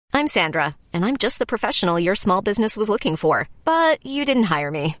I'm Sandra, and I'm just the professional your small business was looking for. But you didn't hire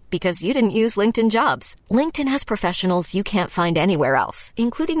me because you didn't use LinkedIn Jobs. LinkedIn has professionals you can't find anywhere else,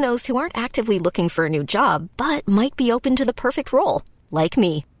 including those who aren't actively looking for a new job, but might be open to the perfect role, like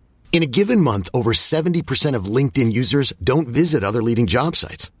me. In a given month, over 70% of LinkedIn users don't visit other leading job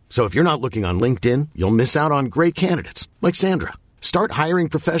sites. So if you're not looking on LinkedIn, you'll miss out on great candidates like Sandra. Start hiring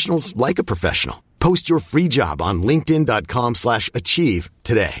professionals like a professional. Post your free job on linkedin.com/achieve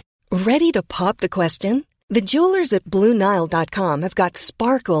today. Ready to pop the question? The jewelers at BlueNile.com have got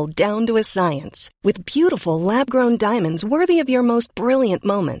sparkle down to a science with beautiful lab-grown diamonds worthy of your most brilliant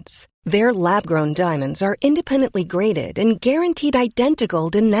moments. Their lab-grown diamonds are independently graded and guaranteed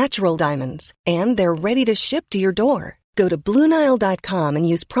identical to natural diamonds, and they're ready to ship to your door. Go to BlueNile.com and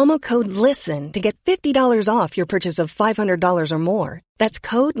use promo code LISTEN to get $50 off your purchase of $500 or more. That's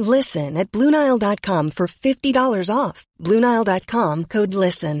code LISTEN at BlueNile.com for $50 off. BlueNile.com, code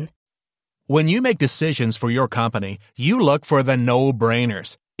LISTEN. When you make decisions for your company, you look for the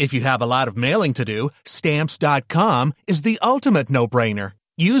no-brainers. If you have a lot of mailing to do, Stamps.com is the ultimate no-brainer.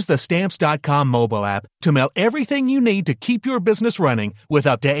 Use the Stamps.com mobile app to mail everything you need to keep your business running with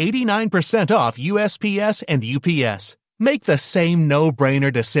up to 89% off USPS and UPS. Make the same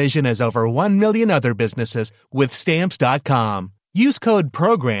no-brainer decision as over 1 million other businesses with Stamps.com. Use code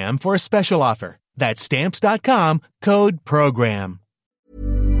PROGRAM for a special offer. That's Stamps.com, code PROGRAM.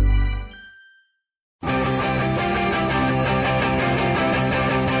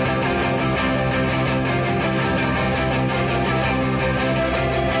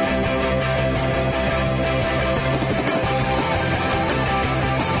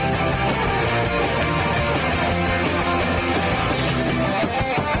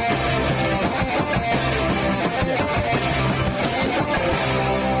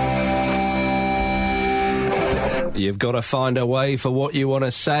 You've got to find a way for what you want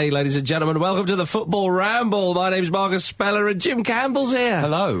to say, ladies and gentlemen. Welcome to the Football Ramble. My name's Marcus Speller and Jim Campbell's here.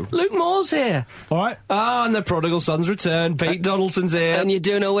 Hello. Luke Moore's here. All right. Ah, and the prodigal son's returned. Pete Donaldson's here. And you're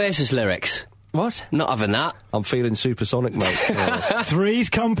doing Oasis lyrics. What? Not having that. I'm feeling supersonic, mate. Three's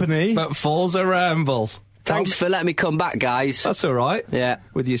company. But four's a ramble. Thanks for letting me come back, guys. That's all right. Yeah.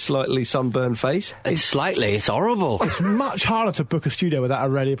 With your slightly sunburned face. It's slightly. It's horrible. It's much harder to book a studio without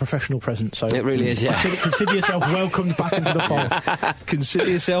already a professional presence. So it really is, yeah. Consider yourself welcomed back into the fold.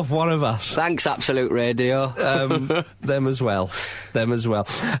 Consider yourself one of us. Thanks, Absolute Radio. Them as well.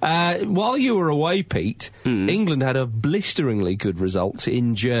 While you were away, Pete, England had a blisteringly good result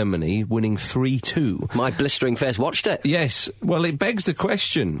in Germany, winning 3-2. My blistering face watched it. Yes. Well, it begs the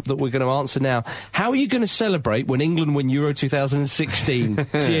question that we're going to answer now. How are you going to celebrate when England win Euro 2016,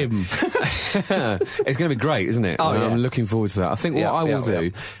 Jim? It's going to be great, isn't it? Oh, yeah. I'm looking forward to that. I think what I will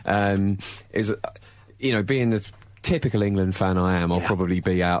do is, being the typical England fan I am, I'll probably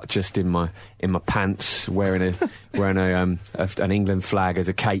be out just in my pants, wearing an England flag as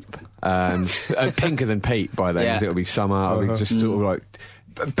a cape, pinker than Pete by then, because it'll be summer. I'll be just sort of like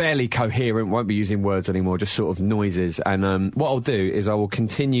barely coherent, won't be using words anymore, just sort of noises. And what I'll do is I will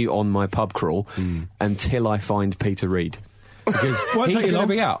continue on my pub crawl until I find Peter Reid. Because he's going to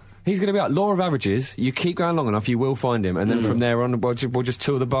be out. He's going to be out. Law of averages. You keep going long enough, you will find him. And then from there on, we'll just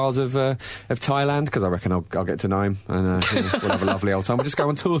tour the bars of Thailand, because I reckon I'll get to know him. And we'll have a lovely old time. We'll just go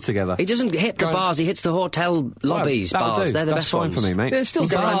on tour together. He doesn't hit the bars, he hits the hotel lobbies bars. They're the best fine ones. for me, mate. They're still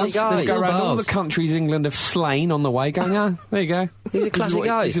He's a classy guy. Let's go around all the countries England have slain on the way, going, there you go. He's a classy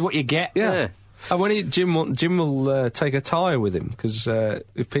guy. This is what you get. Yeah. And when Jim will take a tyre with him, because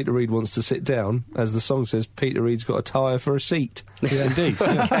if Peter Reid wants to sit down, as the song says, Peter Reid's got a tyre for a seat. Yeah, indeed.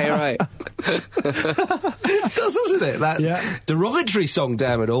 Okay, right. It does, doesn't it? That derogatory song,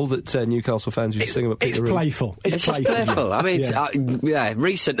 damn it all, that Newcastle fans used to sing about Peter Reid. It's playful. It's just playful. I mean,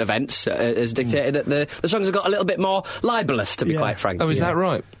 recent events has dictated that the songs have got a little bit more libellous, to be quite frank. Oh, is that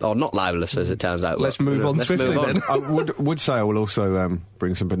right? Or not libellous, as it turns out. Let's move on swiftly then. I would say I will also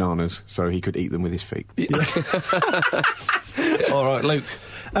bring some bananas so he could eat them with his feet. All right, Luke.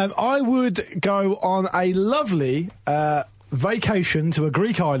 I would go on a lovely vacation to a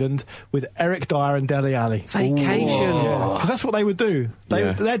Greek island with Eric Dyer and Dele Alli. Vacation? Because that's what they would do.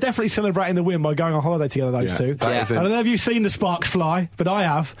 They're definitely celebrating the win by going on holiday together, those two. I don't know if you've seen the sparks fly, but I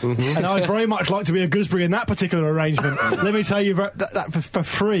have. And I'd very much like to be a gooseberry in that particular arrangement. Let me tell you that for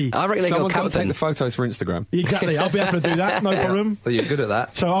free. I reckon they Someone's go got to camping. take the photos for Instagram. Exactly. I'll be able to do that, no problem. Well, you're good at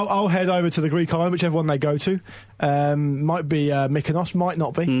that. So I'll head over to the Greek island, whichever one they go to. Might be Mykonos, might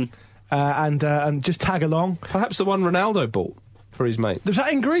not be. And just tag along. Perhaps the one Ronaldo bought. for his mate. Was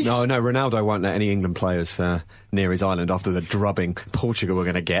that in Greece? No, Ronaldo won't let any England players near his island after the drubbing Portugal were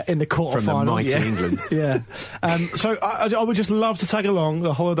going to get in the quarter from final, the mighty England. Yeah. So I would just love to tag along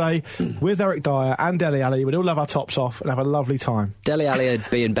the holiday with Eric Dyer and Dele Alli. We'd all have our tops off and have a lovely time. Dele Alli would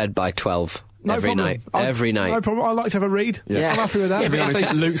be in bed by 12. No every problem. night. Every night. No problem. I like to have a read. Yeah. I'm happy with that. To be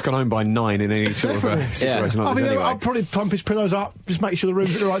honest, Luke's gone home by 9 in any sort of situation like this anyway. I'll probably pump his pillows up, just make sure the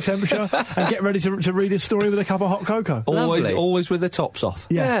room's at the right temperature, and get ready to read his story with a cup of hot cocoa. Always with the tops off.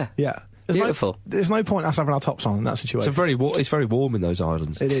 Yeah. Beautiful. There's no point us having our tops on in that situation. It's very warm in those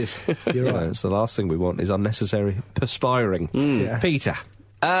islands. It is. You're right. It's the last thing we want is unnecessary perspiring. Yeah. Peter.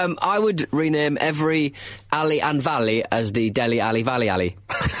 I would rename every alley and valley as the Dele Alli Valley Alley.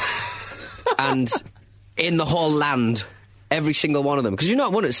 And in the whole land, every single one of them. Because you've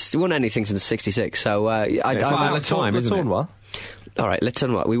not won anything since '66, so... it's like Le Tournoi, isn't it? All right, Le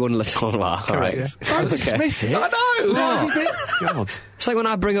Tournoi. We won Le Tournoi. All right. Yeah. Don't dismiss it. I know! God. It's like when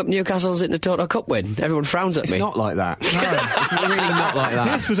I bring up Newcastle's Intertoto Cup win. Everyone frowns at me. It's not like that. No, it's really not like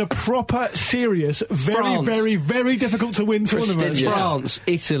that. This was a proper, serious, very, France. very, very difficult to win tournament. Prestigious. France,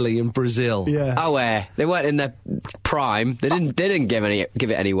 Italy and Brazil. Yeah. Oh, they weren't in their prime. They didn't give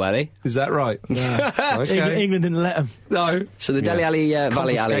it any, were they? Is that right? Okay. England didn't let them. No. So the Dele Alli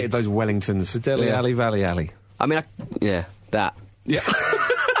Valley Alley. Confiscated those Wellingtons. The Dele Alli Valley Alley. I mean, that. Yeah.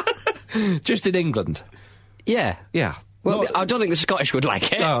 Just in England. Yeah. Yeah. Well, I don't think the Scottish would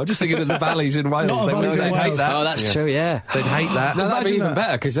like it. No, I'm just thinking of the valleys in Wales. Not the valleys in They'd hate Wales. that. Oh, that's true, yeah. They'd hate that. No, that'd be Imagine even that.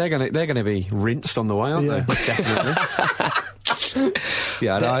 better because they're going to be rinsed on the way, aren't they? Definitely.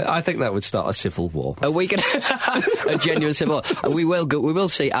 Yeah, no, I think that would start a civil war. Are we going a genuine civil? We will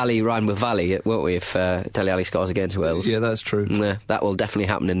see Ali rhyme with Valley, won't we? If Dele Alli scores against Wales. Yeah, that's true. Yeah, that will definitely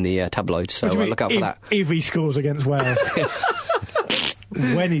happen in the tabloids. So look out for that. If he scores against Wales.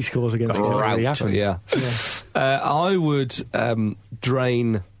 When he scores against Wales. Yeah. I would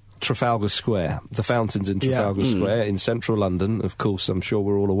drain Trafalgar Square, the fountains in Trafalgar Square in central London. Of course, I'm sure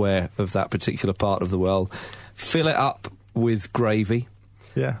we're all aware of that particular part of the world. Fill it up with gravy.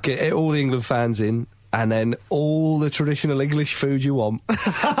 Yeah. Get all the England fans in. And then all the traditional English food you want. All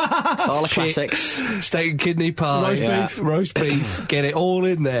the classics. Steak and kidney pie. Roast beef. Get it all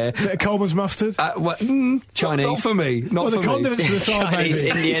in there. Bit of Coleman's mustard. Chinese. Not for me. Not the for me. condiments to the side, Chinese,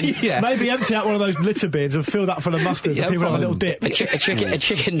 maybe. Indian. Yeah. Maybe empty out one of those litter bins and fill that full of mustard Yeah, and people have a fine. little dip. A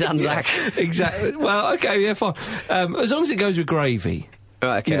chicken Danzak. Exactly. Well, okay, yeah, fine. As long as it goes with gravy.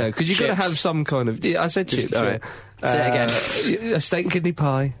 Right, okay. You know, because you've got to have some kind of... I said chips. All right. Say it again. A steak and kidney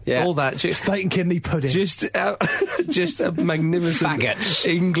pie. Yeah. All that. Steak and kidney pudding. Just a magnificent Faggots.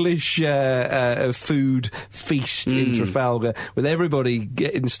 English food feast in Trafalgar with everybody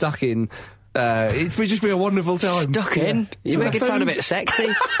getting stuck in. It would just be a wonderful time. Stuck in? You make it sound a bit sexy.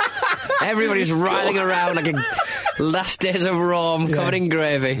 Everybody's writhing around like a last days of Rome covered in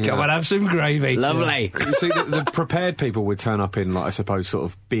gravy. Come and have some gravy. Lovely. You see, the prepared people would turn up in, like, I suppose, sort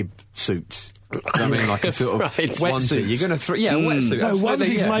of bib suits. You know what I mean, like a sort of Right. wetsuit. You're going to a wetsuit. No, absolutely,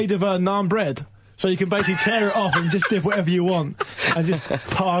 onesies yeah. made of naan bread. So you can basically tear it off and just dip whatever you want and just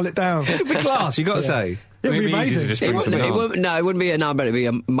pile it down. It'd be class, you got to say. It'd be It'd be easy to amazing. just It bring some wouldn't, naan. it wouldn't be a naan bread, it'd be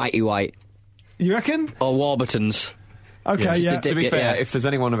a Mighty White. You reckon? Or Warburton's. Okay, Just yeah. to dip To be it, fair, yeah. if there's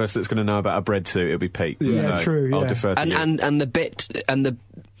any one of us that's going to know about a bread suit, it'll be Pete. Yeah, So true, I'll yeah. defer to you. And the bit and the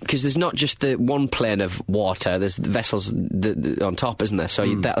because there's not just the one plane of water. There's the vessels on top, isn't there? So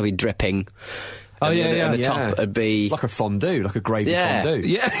that'll be dripping. Oh, and yeah, and the yeah. top would be like a fondue, like a gravy fondue.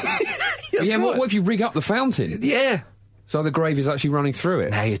 Yeah. Yeah, what if you rig up the fountain? Yeah. So the gravy's actually running through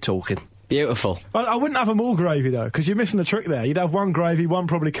it? Now you're talking. beautiful. I wouldn't have them all gravy, though, because you're missing the trick there. You'd have one gravy, one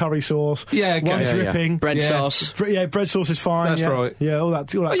probably curry sauce, Yeah, okay. one Yeah, dripping. Bread sauce. Yeah, bread sauce is fine. That's yeah. right. Yeah, all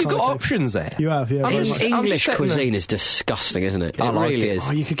that. Oh, you've kind got of thing. options there. You have, yeah. very much. English setting cuisine is disgusting, isn't it? It I like really it. is.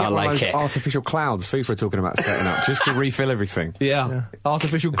 Oh, you could get I one of like those it. artificial clouds FIFA are talking about setting up just to refill everything. Yeah.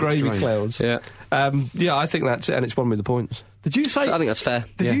 Artificial gravy strange. clouds. Yeah. Yeah, I think that's it, and it's won me the points. Did you say? I think that's fair.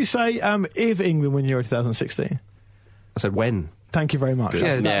 Did you say if England win Euro 2016? I said when. Thank you very much.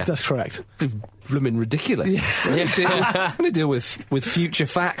 Yeah, That's correct. Blooming ridiculous. I'm going to deal with future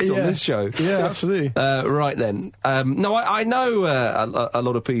fact on this show. Yeah, absolutely. Right then. No, I know a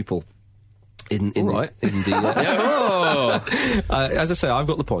lot of people in right. the as I say, I've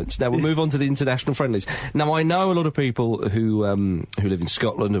got the points. Now we'll move on to the international friendlies. Now I know a lot of people who live in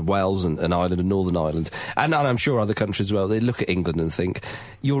Scotland and Wales and Ireland and Northern Ireland, and I'm sure other countries as well. They look at England and think,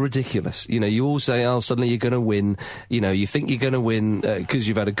 you're ridiculous. You know, you all say, oh, suddenly you're going to win. You know, you think you're going to win because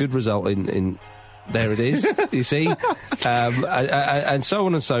you've had a good result in There it is. You see, and so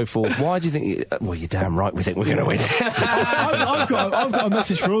on and so forth. Why do you think? Well, you're damn right. We think we're going to win. I've got a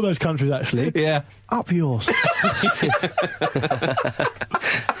message for all those countries. Actually, yeah, up yours.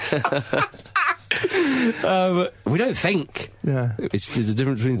 We don't think. Yeah, there's a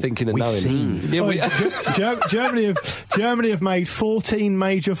difference between thinking and knowing. Seen. Yeah, Germany have made 14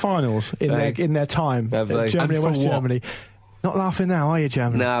 major finals in their time. Have they? Germany and West Germany. Not laughing now, are you,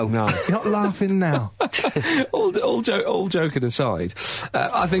 Germany? No. You're not laughing now. all joking aside,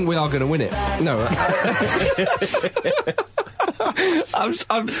 I think we are going to win it. No.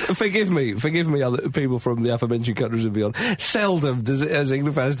 Forgive me, other people from the aforementioned countries and beyond. Seldom as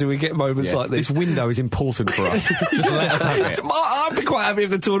England fans do we get moments like this. This window is important for us. Just let us have it. I'd be quite happy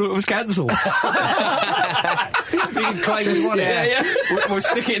if the tournament was cancelled. You can claim it's won it. Yeah. We'll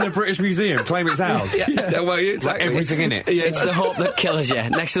stick it in the British Museum. Claim it's ours. Yeah. Well, exactly. Everything in it. Yeah. It's the hope that kills you,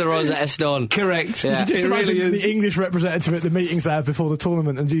 next to the Rosetta Stone. Correct. Yeah. Just it imagine really is. the English representative at the meetings they have before the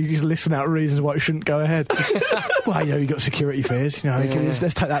tournament, and you just listen out reasons why it shouldn't go ahead. Well, you got security fears.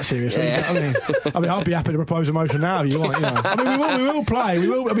 Let's take that seriously. Yeah. You know what I mean, I'd be happy to propose a motion now if you want. I mean, we will play.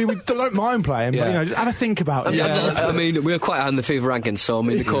 We don't mind playing, but just have a think about it. I mean, we're quite high on the FIFA rankings, so I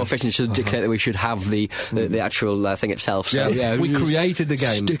mean, the coefficient should dictate that we should have the actual thing itself. So, we created the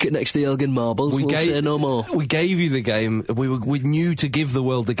game. Stick it next to the Elgin marbles. We'll say no more. We gave you the game. We knew to give the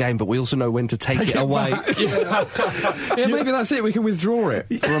world the game, but we also know when to take it away. Yeah, maybe that's it. We can withdraw it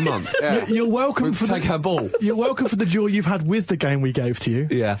for a month. Yeah. You're welcome for take her ball. You're welcome for the joy you've had with the game we gave to you.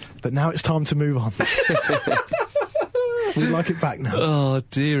 Yeah, but now it's time to move on. We'd like it back now. Oh,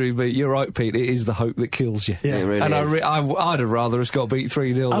 dearie me. You're right, Pete. It is the hope that kills you. Yeah, it really and is. I'd have rather us got beat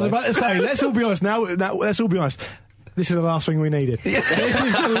 3-0. I was about to say, let's all be honest. Now, let's all be honest. This is the last thing we needed. This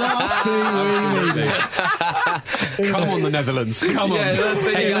is the last thing we needed. Come on, the Netherlands. Come on.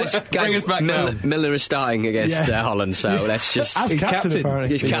 Hey, guys, bring us back now. Milner is starting against Holland, so let's just... As captain, apparently.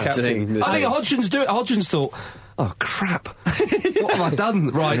 He's captaining. I think Hodgson's do it. Hodgson thought, oh crap, what have I done?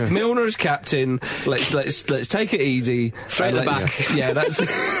 Right, Milner is captain. Let's take it easy. Straight at the back. Yeah, that's.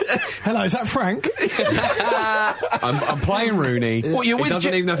 Hello, is that Frank? I'm playing Rooney. He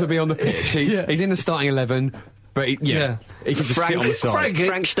doesn't even have to be on the pitch. He's in the starting 11. But he can just sit on the side.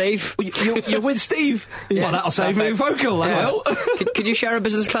 Frank Steve. You're with Steve. Yeah. Well, that'll save me in focal. Well, could you share a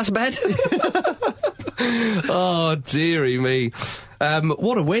business class bed? Oh, dearie me.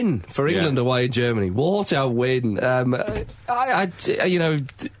 What a win for England away in Germany. What a win.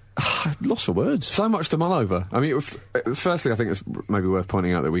 Lost for words. So much to mull over. I mean, firstly, I think it's maybe worth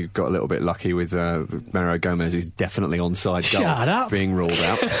pointing out that we got a little bit lucky with Mario Gomez, who's definitely onside goal being ruled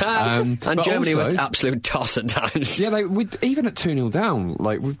out. And Germany with absolute toss at times. Yeah, even at 2-0 down,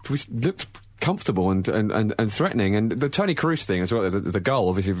 we looked comfortable and threatening, and the Tony Kroos thing as well. The goal,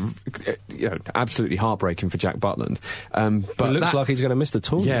 obviously, absolutely heartbreaking for Jack Butland. But it looks like he's going to miss the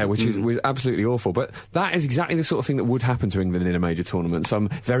tournament. Yeah, which was absolutely awful. But that is exactly the sort of thing that would happen to England in a major tournament. Some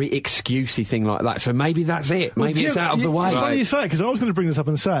very excusey thing like that. So maybe that's it. Maybe it's out of the way. It's funny you say it, because I was going to bring this up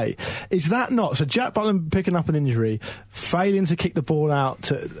and say, is that not so? Jack Butland picking up an injury, failing to kick the ball out,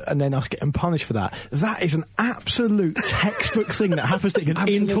 and then us getting punished for that. That is an absolute textbook thing that happens to England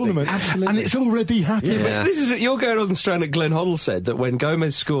in tournaments. Absolutely. And it's already happened. Yeah. This is you're going on the strand that Glenn Hoddle said that when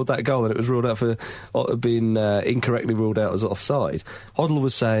Gomez scored that goal and it was ruled out for being incorrectly ruled out as offside. Hoddle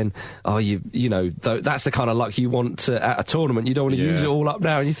was saying, that's the kind of luck you want at a tournament. You don't want to use it all up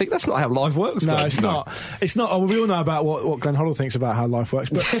now, and you think that's not how life works. No, it's not. It's not. We all know about what Glenn Hoddle thinks about how life works,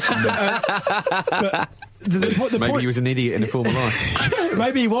 but. Maybe he was an idiot in the former life.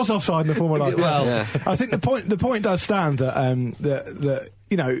 Maybe he was offside in the former life. Well, I think the point does stand that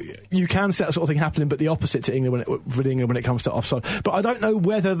you can see that sort of thing happening, but the opposite to England when it comes to offside. But I don't know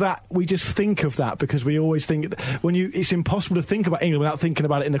whether that we just think of that because we always think it's impossible to think about England without thinking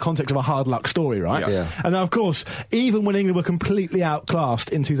about it in the context of a hard luck story, right? Yeah. And now, of course, even when England were completely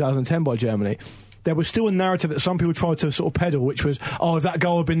outclassed in 2010 by Germany, there was still a narrative that some people tried to sort of peddle, which was, if that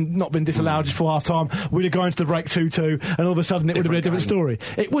goal had not been disallowed just for half-time, we'd have gone into the break 2-2, and all of a sudden it would have been a different story.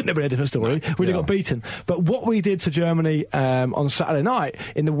 It wouldn't have been a different story. We'd have got beaten. But what we did to Germany on Saturday night,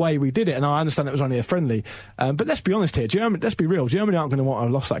 in the way we did it, and I understand it was only a friendly, but let's be honest here, let's be real, Germany aren't going to want to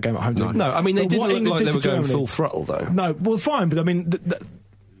have lost that game at home. No, I mean, they didn't look like they were going full throttle, though. No, well, fine, but I mean...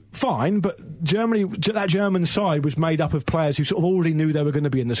 Fine, but that German side was made up of players who sort of already knew they were going to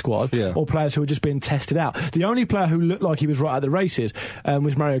be in the squad, or players who were just being tested out. The only player who looked like he was right at the races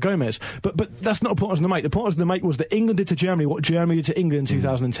was Mario Gomez. But that's not the point I was going to make. The point I was going to make was that England did to Germany what Germany did to England in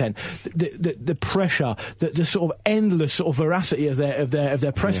 2010. The pressure, the sort of endless sort of veracity of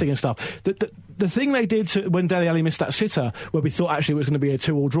their pressing and stuff. The the thing they did when Dele Alli missed that sitter, where we thought actually it was going to be a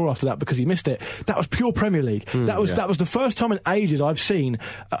 2-2 draw after that because he missed it, that was pure Premier League. That was the first time in ages I've seen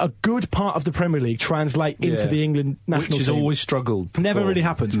a good part of the Premier League translate into the England national team. Which has always struggled. Never really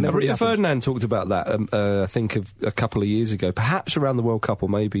happened. Rio Ferdinand talked about that, I think, of a couple of years ago, perhaps around the World Cup or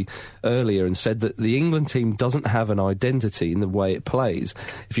maybe earlier, and said that the England team doesn't have an identity in the way it plays.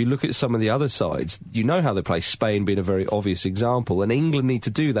 If you look at some of the other sides, you know how they play, Spain being a very obvious example, and England need to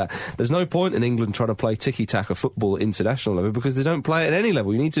do that. There's no point in England trying to play tiki-taka football at international level because they don't play it at any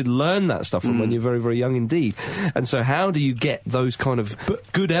level. You need to learn that stuff from when you're very, very young indeed. And so how do you get those kind of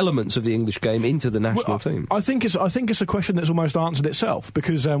good elements of the English game into the national team? I think it's a question that's almost answered itself,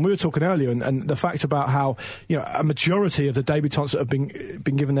 because we were talking earlier, and the fact about how a majority of the debutants that have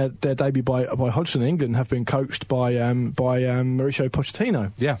been given their debut by Hodgson in England have been coached by Mauricio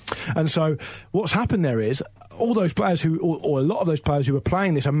Pochettino. Yeah. And so what's happened there is all those players or a lot of those players who were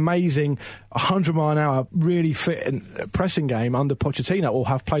playing this amazing 100-mile-an-hour, really fit and pressing game under Pochettino, or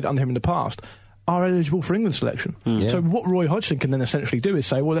have played under him in the past, are eligible for England selection. So what Roy Hodgson can then essentially do is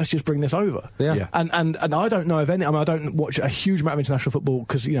say, well, let's just bring this over. And I don't know of any. I mean, I don't watch a huge amount of international football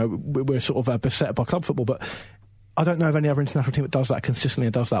because we're sort of beset by club football, but I don't know of any other international team that does that consistently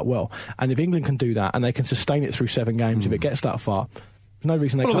and does that well. And if England can do that and they can sustain it through 7 games, if it gets that far, no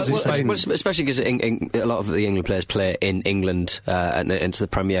reason they can't. Especially because a lot of the England players play in England and into the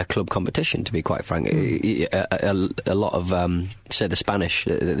Premier Club competition, to be quite frank. A lot of, say, the Spanish,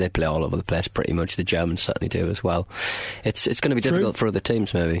 they play all over the place pretty much. The Germans certainly do as well. It's going to be difficult for other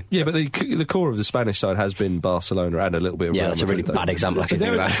teams, maybe. Yeah, but the core of the Spanish side has been Barcelona and a little bit of Real Madrid. That's a really bad example,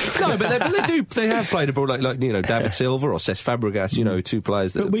 actually. No, but they have played abroad, like David Silva or Cesc Fabregas, 2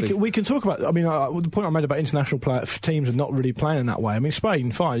 players that... But we can talk about... I mean, the point I made about international teams are not really playing in that way. I mean,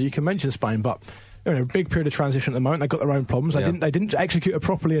 Spain, fine, you can mention Spain, but a big period of transition at the moment. They've got their own problems. They didn't execute it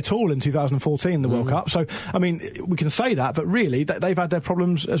properly at all in 2014, the World Cup. So, I mean, we can say that, but really, they've had their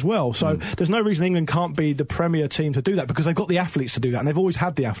problems as well. So there's no reason England can't be the Premier team to do that, because they've got the athletes to do that, and they've always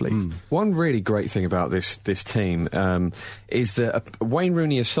had the athletes. One really great thing about this team is that, Wayne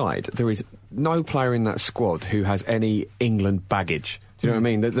Rooney aside, there is no player in that squad who has any England baggage. Do you know what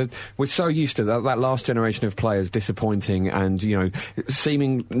I mean? We're so used to that last generation of players disappointing and,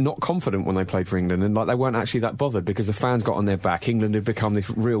 seeming not confident when they played for England, and like they weren't actually that bothered because the fans got on their back. England had become this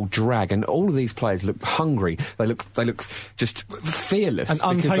real drag, and all of these players look hungry. They look just fearless and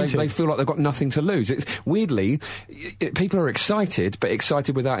untainted. They feel like they've got nothing to lose. Weirdly, people are excited, but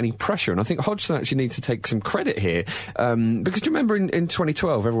excited without any pressure. And I think Hodgson actually needs to take some credit here, because do you remember in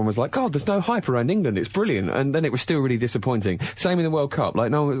 2012 everyone was like, God, there's no hype around England, it's brilliant, and then it was still really disappointing. Same in the World Cup.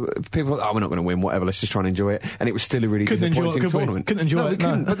 Like, no, people thought, we're not going to win, whatever, let's just try and enjoy it. And it was still a really disappointing tournament. Couldn't enjoy it.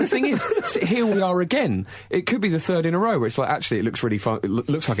 No. But the thing is, here we are again. It could be the 3rd in a row where it's like, actually, it looks really fun. It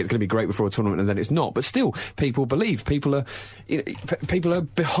looks like it's going to be great before a tournament, and then it's not. But still, people believe. People are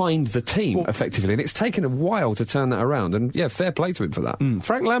behind the team, effectively. And it's taken a while to turn that around. And, fair play to him for that.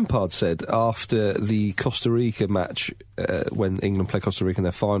 Frank Lampard said after the Costa Rica match, when England played Costa Rica in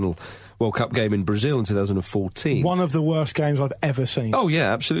their final World Cup game in Brazil in 2014. One of the worst games I've ever seen. Oh,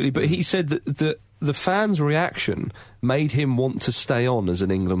 yeah, absolutely. But he said that the fans' reaction made him want to stay on as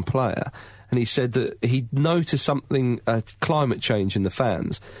an England player. And he said that he'd noticed a climate change in the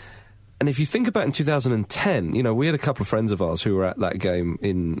fans. And if you think about in 2010, we had a couple of friends of ours who were at that game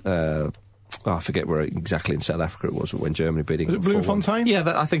in... I forget where exactly in South Africa it was, when Germany beat England. Was it Bloemfontein?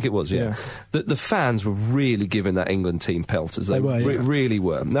 Yeah, I think it was, yeah. The fans were really giving that England team pelters. They were, really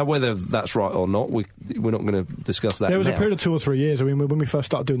were. Now, whether that's right or not, we're not going to discuss that. There was a period of 2 or 3 years. I mean, when we first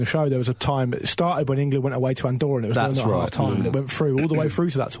started doing the show, there was a time, it started when England went away to Andorra, and it was half time, and it went through, all the way through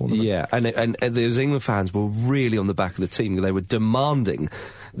to that tournament. Yeah, and those England fans were really on the back of the team. They were demanding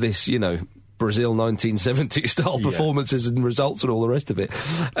this, Brazil 1970 style performances and results and all the rest of it.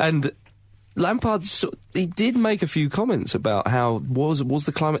 And Lampard, he did make a few comments about how was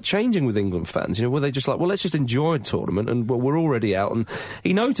the climate changing with England fans? Were they just like, well, let's just enjoy a tournament, and we're already out? And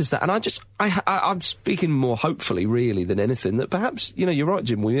he noticed that, and I'm speaking more hopefully, really, than anything, that perhaps, you're right,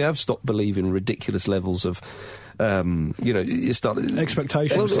 Jim, we have stopped believing ridiculous levels of you started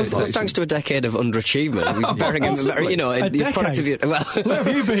expectations. Well, thanks to a decade of underachievement, bearing in the product of where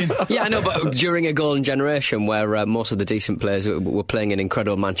have you been? Yeah, I know, but during a golden generation where most of the decent players were playing in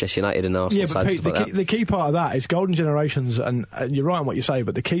incredible Manchester United and Arsenal. Yeah, but Pete, the key part of that is golden generations, and you're right in what you say,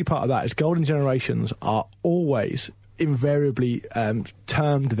 but the key part of that is golden generations are always invariably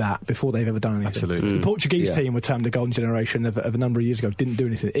termed that before they've ever done anything. Absolutely. The Portuguese team were termed the golden generation of a number of years ago, didn't do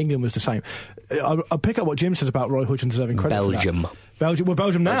anything. England was the same. I'll pick up what Jim says about Roy Hodgson deserving credit for that.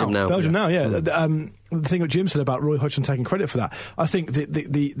 Belgium now, yeah. the thing that Jim said about Roy Hodgson taking credit for that, I think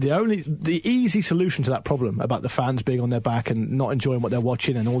the easy solution to that problem about the fans being on their back and not enjoying what they're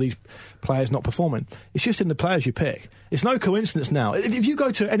watching and all these players not performing, it's just in the players you pick. It's no coincidence now. If you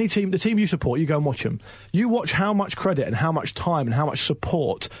go to any team, the team you support, you go and watch them. You watch how much credit and how much time and how much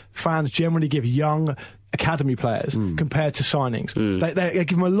support fans generally give young academy players compared to signings. They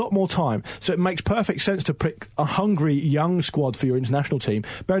give them a lot more time, so it makes perfect sense to pick a hungry young squad for your international team,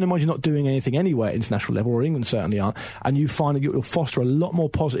 bearing in mind you're not doing anything anyway at international level, or England certainly aren't, and you find that you'll foster a lot more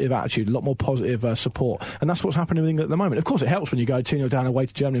positive attitude, a lot more positive support, and that's what's happening with England at the moment. Of course it helps when you go 2-0 down away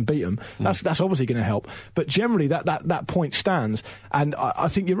to Germany and beat them. That's obviously going to help, but generally that point stands, and I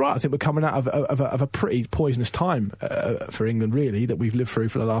think you're right. I think we're coming out of a pretty poisonous time for England, really, that we've lived through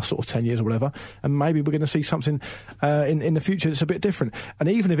for the last sort of 10 years or whatever, and maybe we're going to see something in the future that's a bit different. And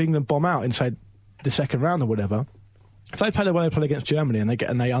even if England bomb out in, say, the second round or whatever, if they play the way they play against Germany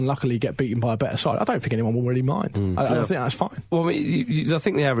and they unluckily get beaten by a better side, I don't think anyone will really mind. I think that's fine. Well, I mean, I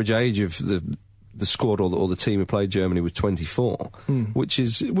think the average age of the squad or the team who played Germany was 24, which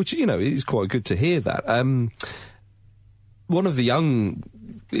is quite good to hear that. One of the young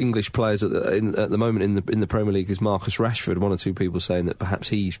English players at the moment in the Premier League is Marcus Rashford. One or two people saying that perhaps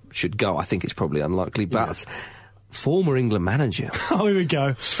he should go. I think it's probably unlikely, but former England manager here we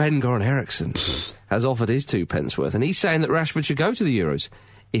go, Sven-Göran Eriksson has offered his 2 pence worth, and he's saying that Rashford should go to the Euros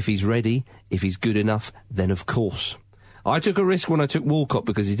if he's ready, if he's good enough. Then of course. I took a risk when I took Walcott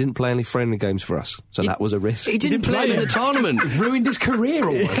because he didn't play any friendly games for us, so that was a risk. He didn't play in the tournament. Ruined his career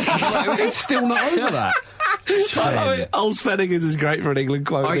almost. It's still not over that. Old Svenningen is great for an England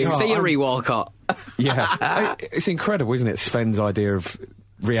quote. Theory Walcott. Yeah. It's incredible, isn't it, Sven's idea of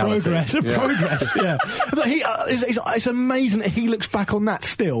reality. Progress, yeah. But it's amazing that he looks back on that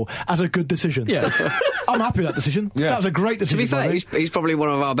still as a good decision. Yeah. I'm happy with that decision. Yeah. That was a great decision. To be fair, he's probably one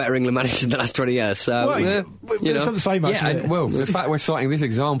of our better England managers in the last 20 years. So, it's not the same, actually. Yeah, the fact we're citing this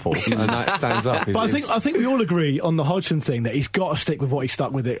example and that stands up. But I think we all agree on the Hodgson thing that he's got to stick with what he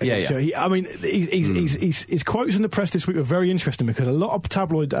stuck with it. Yeah. His quotes in the press this week were very interesting because a lot of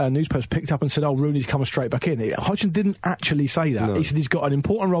tabloid newspapers picked up and said, "Oh, Rooney's coming straight back in." Hodgson didn't actually say that. No. He said he's got an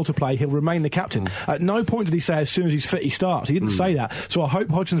important role to play. He'll remain the captain. At no point did he say as soon as he's fit he starts. He didn't say that. So I hope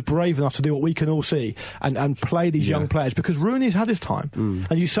Hodgson's brave enough to do what we can all see and play these young players, because Rooney's had his time.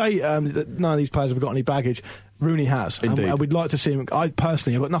 And you say that none of these players have got any baggage. Rooney has. And we'd like to see him. I've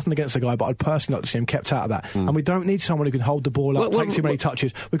got nothing against the guy, but I'd personally like to see him kept out of that. And we don't need someone who can hold the ball up, take too many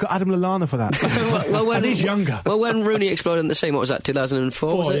touches. We've got Adam Lallana for that. And he's younger. Well, when Rooney exploded in the scene, what was that,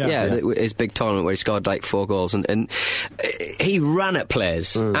 2004? Was it? Yeah, his big tournament where he scored like 4 goals. And he ran at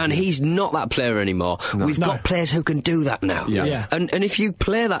players. And he's not that player anymore. No. We've got players who can do that now. Yeah. And if you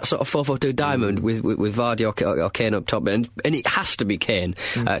play that sort of 4-4-2 diamond with Vardy or Kane up top, and it has to be Kane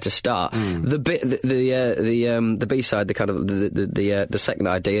to start, the B side, the second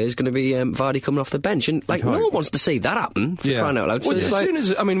idea is going to be Vardy coming off the bench, and no one wants to see that happen. For crying out loud. Well,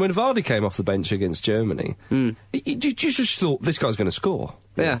 when Vardy came off the bench against Germany, you just thought this guy's going to score.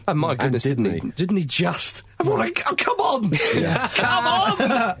 Yeah, and my goodness, didn't he just? Everyone like, oh, come on, come on,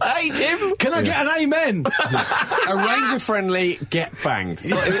 hey Jim, can I get an amen? A Ranger friendly get banged.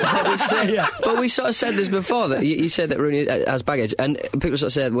 But we sort of said this before, that you said that Rooney has baggage, and people sort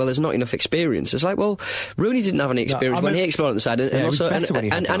of said, well, there's not enough experience. It's like, well, Rooney didn't have any experience when he explored on the side, and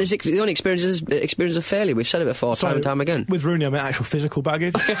the only experience is a failure. We've said it before, time and time again. With Rooney, I meant actual physical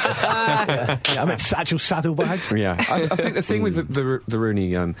baggage. I meant actual saddle bags. Yeah, I think the thing with the Rooney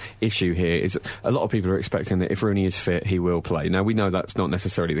issue here is a lot of people are expecting that if Rooney is fit, he will play. Now, we know that's not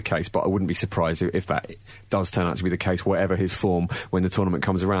necessarily the case, but I wouldn't be surprised if that does turn out to be the case, whatever his form when the tournament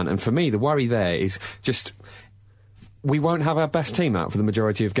comes around. And for me, the worry there is just we won't have our best team out for the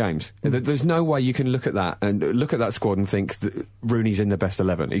majority of games. There's no way you can look at that squad and think that Rooney's in the best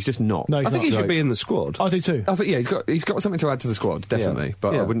 11. He's just not. No, I think he should be in the squad. I do too. I think he's got something to add to the squad, definitely.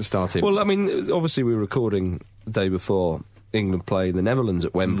 But I wouldn't start him. Well, I mean, obviously we were recording the day before England play the Netherlands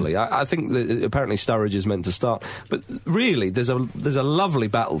at Wembley. I think that apparently Sturridge is meant to start, but really there's a lovely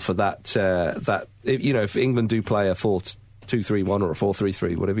battle for that. If England do play a 4-2-3-1 or a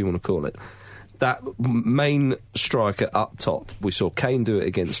 4-3-3, whatever you want to call it, that main striker up top, we saw Kane do it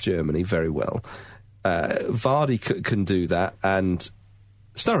against Germany very well. Vardy can do that, and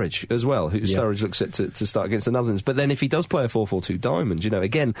Sturridge as well, who Sturridge looks set to start against the Netherlands. But then if he does play a 4-4-2 diamond,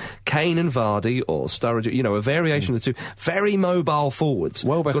 again, Kane and Vardy or Sturridge, a variation of the two, very mobile forwards.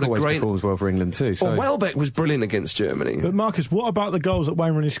 Welbeck always performs well for England too. So. Well, Welbeck was brilliant against Germany. But Marcus, what about the goals that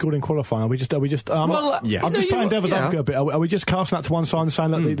Wayne Rooney scored in qualifying? I'm just playing devil's advocate a bit. Are we just casting that to one side and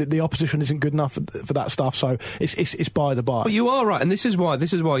saying that the opposition isn't good enough for that stuff? So it's by the by. But you are right, and this is why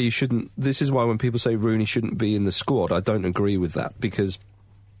you shouldn't. This is why when people say Rooney shouldn't be in the squad, I don't agree with that, because.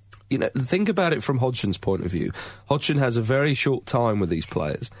 Think about it from Hodgson's point of view. Hodgson has a very short time with these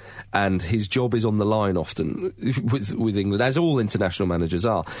players, and his job is on the line often with England, as all international managers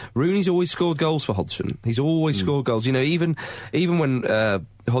are. Rooney's always scored goals for Hodgson. He's always scored goals. Even when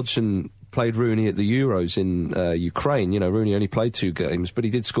Hodgson played Rooney at the Euros in Ukraine, Rooney only played 2 games, but he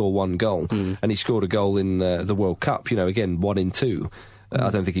did score 1 goal, and he scored a goal in the World Cup, again, 1 in 2. I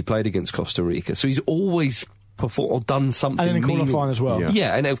don't think he played against Costa Rica. So he's always or done something. And in qualifying as well.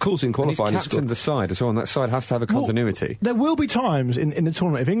 Yeah, and of course in qualifying. And he's captained the side as well, and that side has to have a continuity. There will be times in the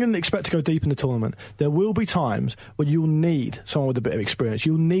tournament, if England expect to go deep in the tournament, there will be times when you'll need someone with a bit of experience.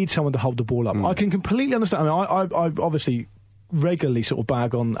 You'll need someone to hold the ball up. I can completely understand. I obviously regularly sort of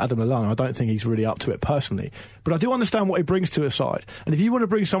bag on Adam Lallana. I don't think he's really up to it personally, but I do understand what he brings to a side. And if you want to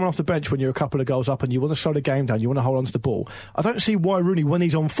bring someone off the bench when you're a couple of goals up and you want to slow the game down, you want to hold on to the ball, I don't see why Rooney, when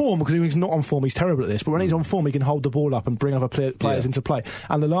he's on form, because when he's not on form he's terrible at this, but when he's on form he can hold the ball up and bring other players into play,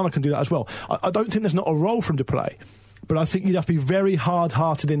 and Lallana can do that as well. I don't think there's not a role for him to play, but I think you'd have to be very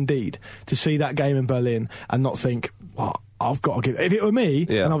hard-hearted indeed to see that game in Berlin and not think, what? I've got to give. If it were me,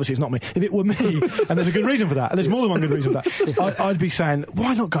 and obviously it's not me, if it were me, and there's a good reason for that, and there's more than one good reason for that, I'd be saying,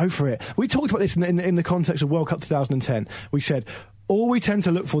 why not go for it? We talked about this in the context of World Cup 2010. We said, all we tend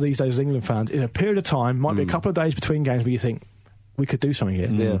to look for these days as England fans is a period of time, might be a couple of days between games where you think, we could do something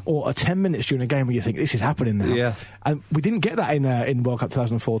here. Or a 10 minutes during a game where you think, this is happening now. Yeah. And we didn't get that in World Cup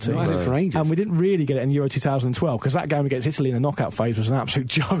 2014. No, for ages. And we didn't really get it in Euro 2012, because that game against Italy in the knockout phase was an absolute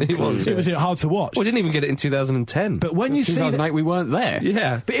joke. It was hard to watch. We didn't even get it in 2010. But when you see 2008, we weren't there.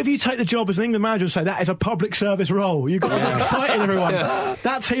 Yeah. But if you take the job as an England manager and say, that is a public service role, you've got to be excited, everyone.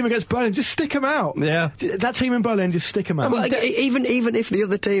 That team against Berlin, just stick them out. Yeah. That team in Berlin, just stick them out. Well, even if the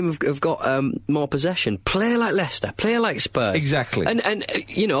other team have got more possession, play like Leicester, play like Spurs. Exactly. And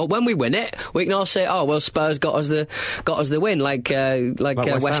when we win it, we can all say, "Oh, well, Spurs got us the win," like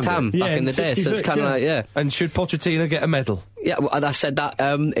West Ham back in the day. So it's kind of And should Pochettino get a medal? Yeah, well, I said that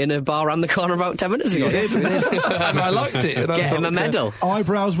in a bar around the corner about 10 minutes ago. And I liked it. Get him a medal.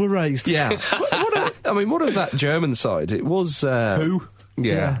 Eyebrows were raised. Yeah. What of that German side? It was who?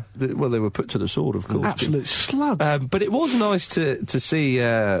 Yeah. Well, they were put to the sword, of course. Absolute slug. But it was nice to see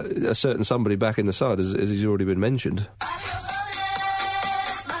a certain somebody back in the side, as he's already been mentioned.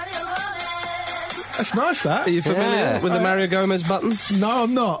 That's nice, that. Are you familiar with the Mario Gomez button? No,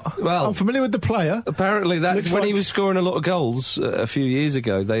 I'm not. Well, I'm familiar with the player. Apparently, when he was scoring a lot of goals a few years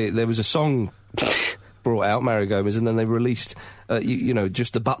ago, there was a song brought out, Mario Gomez, and then they released,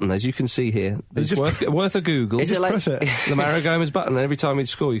 just the button, as you can see here. It's worth a Google. Is it like press it? The Mario Gomez button, and every time he'd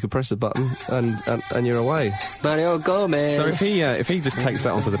score, you could press the button, and you're away. Mario Gomez. So if he just takes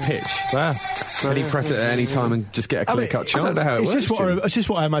that onto the pitch, can he press it at any time and just get a clear-cut chance? I don't know how it works. It's just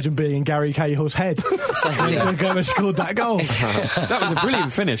what I imagine being in Gary Cahill's head when Gomez scored that goal. That was a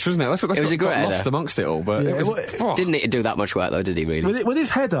brilliant finish, wasn't it? That's what got lost amongst it all. But didn't need to do that much work, though, did he, really? With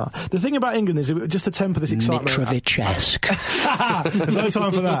his header, the thing about England is, just to temper this excitement... Mitrovic-esque. There's no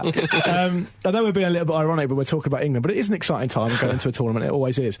time for that. I know we're being a little bit ironic, but we're talking about England, but it is an exciting time going into a tournament. It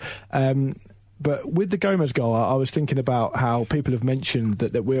always is. But with the Gomez goal, I was thinking about how people have mentioned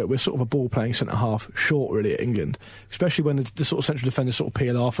that we're sort of a ball-playing centre-half short, really, at England, especially when the sort of central defenders sort of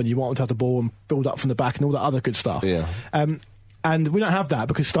peel off and you want them to have the ball and build up from the back and all that other good stuff. Yeah. And we don't have that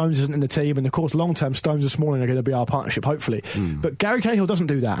because Stones isn't in the team, and of course long-term Stones and Smalling are going to be our partnership, hopefully. But Gary Cahill doesn't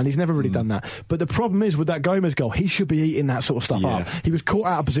do that, and he's never really done that. But the problem is with that Gomez goal, he should be eating that sort of stuff up. He was caught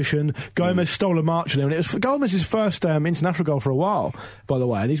out of position, Gomez stole a march on him, and it was Gomez's first international goal for a while, by the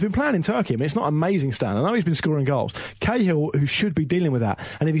way, and he's been playing in Turkey. I mean, it's not amazing, Stan. I know he's been scoring goals. Cahill, who should be dealing with that,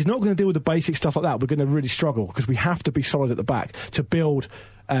 and if he's not going to deal with the basic stuff like that, we're going to really struggle, because we have to be solid at the back to build...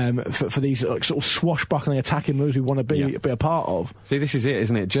 for these sort of swashbuckling attacking moves we want to be a part of. See, this is it,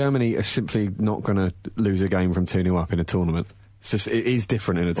 isn't it? Germany are simply not going to lose a game from 2-0 up in a tournament. It is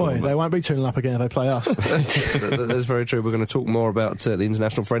different in a tournament. They won't be 2-0 up again if they play us. That's very true. We're going to talk more about the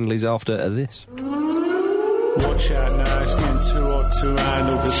international friendlies after this. Watch out now, it's getting too hot to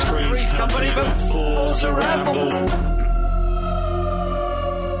handle. The screen's company, but falls a ramble.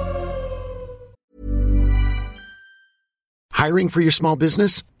 Hiring for your small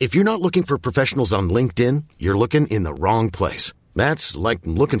business? If you're not looking for professionals on LinkedIn, you're looking in the wrong place. That's like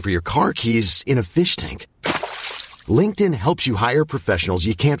looking for your car keys in a fish tank. LinkedIn helps you hire professionals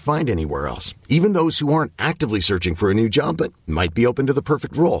you can't find anywhere else, even those who aren't actively searching for a new job but might be open to the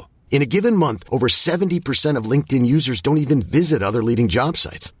perfect role. In a given month, over 70% of LinkedIn users don't even visit other leading job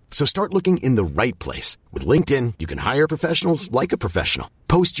sites. So start looking in the right place. With LinkedIn, you can hire professionals like a professional.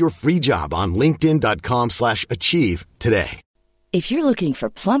 Post your free job on linkedin.com/achieve today. If you're looking for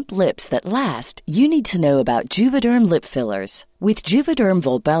plump lips that last, you need to know about Juvederm lip fillers. With Juvederm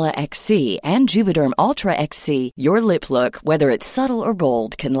Volbella XC and Juvederm Ultra XC, your lip look, whether it's subtle or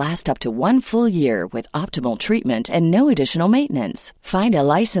bold, can last up to 1 full year with optimal treatment and no additional maintenance. Find a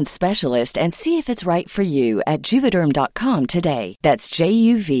licensed specialist and see if it's right for you at Juvederm.com today. That's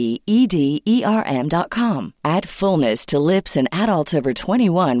JUVEDERM.com. Add fullness to lips in adults over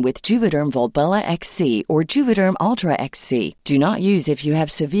 21 with Juvederm Volbella XC or Juvederm Ultra XC. Do not use if you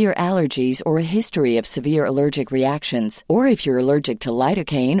have severe allergies or a history of severe allergic reactions, or if you're allergic to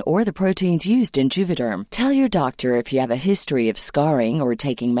lidocaine or the proteins used in Juvederm. Tell your doctor if you have a history of scarring or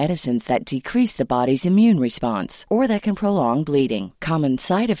taking medicines that decrease the body's immune response or that can prolong bleeding. Common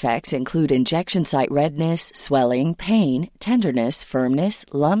side effects include injection site redness, swelling, pain, tenderness, firmness,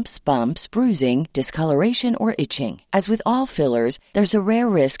 lumps, bumps, bruising, discoloration, or itching. As with all fillers, there's a rare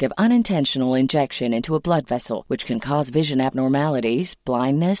risk of unintentional injection into a blood vessel, which can cause vision abnormalities,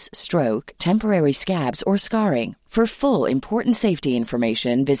 blindness, stroke, temporary scabs, or scarring. For full, important safety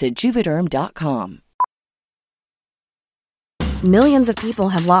information, visit Juvederm.com. Millions of people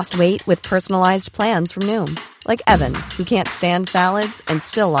have lost weight with personalized plans from Noom. Like Evan, who can't stand salads and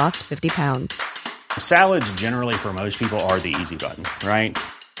still lost 50 pounds. Salads generally for most people are the easy button, right?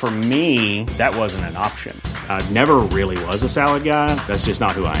 For me, that wasn't an option. I never really was a salad guy. That's just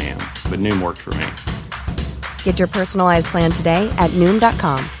not who I am. But Noom worked for me. Get your personalized plan today at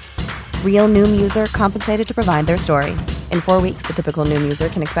Noom.com. Real Noom user compensated to provide their story. In 4 weeks, the typical Noom user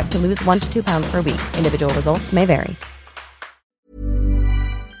can expect to lose 1 to 2 pounds per week. Individual results may vary.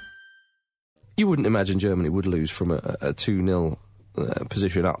 You wouldn't imagine Germany would lose from a 2-0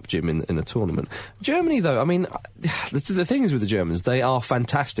 position up, Jim, in a tournament. Germany, though, I mean, the thing is with the Germans, they are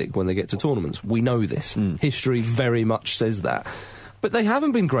fantastic when they get to tournaments. We know this. History very much says that. But they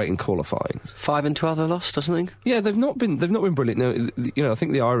haven't been great in qualifying. 5 and 12 they lost or something. Yeah, they've not been brilliant. Now, you know, I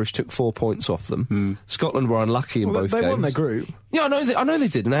think the Irish took 4 points off them. Scotland were unlucky in both games. They won their group. Yeah, I know they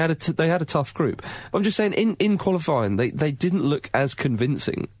did, and they had a tough group. But I'm just saying, in qualifying, they didn't look as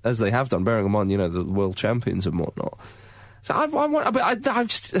convincing as they have done. Bearing in mind, you know, the world champions and whatnot. So I've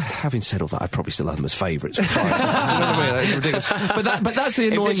just, having said all that, I'd probably still have them as favourites. You know what I mean? That's ridiculous. But that's the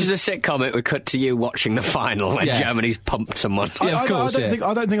annoying. If this was a sitcom, it would cut to you watching the final when Germany's pumped someone. I don't think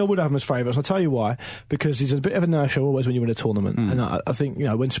I would have them as favourites. I'll tell you why. Because there's a bit of inertia always when you win a tournament, and I think, you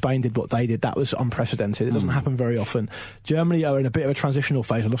know, when Spain did what they did, that was unprecedented. It doesn't happen very often. Germany are in a bit of a transitional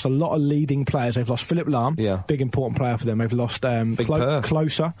phase. They've lost a lot of leading players. They've lost Philipp Lahm, big important player for them. They've lost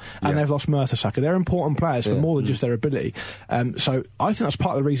Klose, and they've lost Mertesacker. They're important players for more than just their ability. So I think that's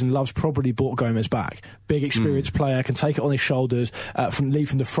part of the reason Love's probably brought Gomez back. Big, experienced player, can take it on his shoulders, lead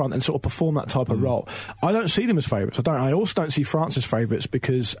from the front and sort of perform that type of role. I don't see them as favourites. I also don't see France as favourites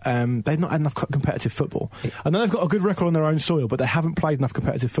because they've not had enough competitive football. I know they've got a good record on their own soil, but they haven't played enough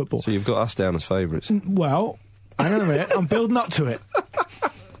competitive football. So you've got us down as favourites? Well, hang on a minute. I'm building up to it.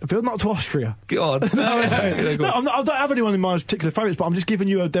 Building up to Austria. God. I don't have anyone in mind as particular favourites, but I'm just giving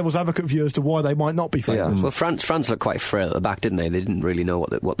you a devil's advocate view as to why they might not be favourites. Yeah. Well, France looked quite frail at the back, didn't they? They didn't really know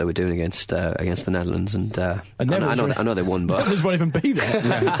what they were doing against the Netherlands, and I know they won, but Netherlands won't even be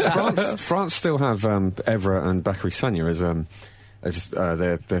there. France still have Evra and Bakary Sagna as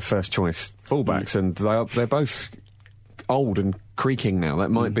their first choice fullbacks, and they're both old and creaking now.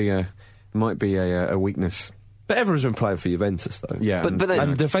 That might be a weakness. But Evra's been playing for Juventus, though. Yeah,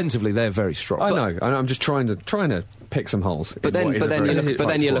 and defensively they're very strong. I know. I'm just trying to pick some holes. But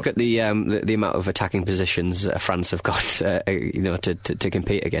then you look at the amount of attacking positions France have got, to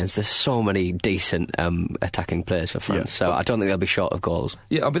compete against. There's so many decent attacking players for France, so I don't think they'll be short of goals.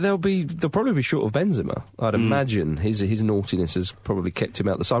 Yeah, but they'll probably be short of Benzema. I'd imagine his naughtiness has probably kept him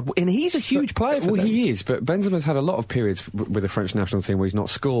out the side, and he's a huge player for them. He is, but Benzema's had a lot of periods with the French national team where he's not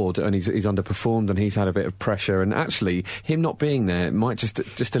scored and he's underperformed and he's had a bit of pressure. And actually, him not being there might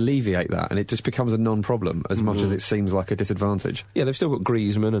just alleviate that, and it just becomes a non-problem as much as it seems like a disadvantage. Yeah, they've still got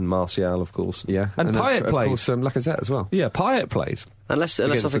Griezmann and Martial, of course. Yeah, and Payet plays. Of course, Lacazette as well. Yeah, Payet plays. Unless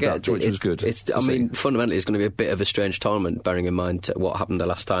I forget, which was good. Fundamentally, it's going to be a bit of a strange tournament, bearing in mind what happened the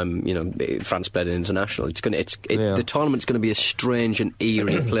last time. France played an international. The tournament's going to be a strange and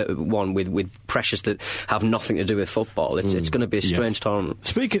eerie one with pressures that have nothing to do with football. It's going to be a strange tournament.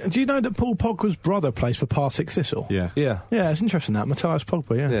 Speaking, do you know that Paul Pogba's brother plays for Partick Thistle? Yeah. It's interesting that Matthias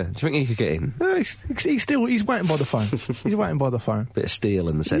Pogba. Yeah. Do you think he could get in? He's waiting by the phone. He's waiting by the phone. Bit of steel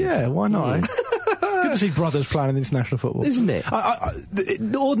in the centre. Yeah, why not? Good to see brothers playing in international football, isn't it?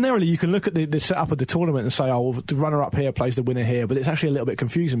 Ordinarily, you can look at the setup of the tournament and say, the runner-up here plays the winner here, but it's actually a little bit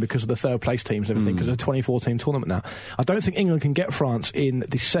confusing because of the third-place teams and everything, because it's a 24-team tournament now. I don't think England can get France in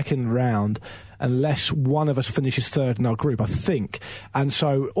the second round unless one of us finishes third in our group, I think. And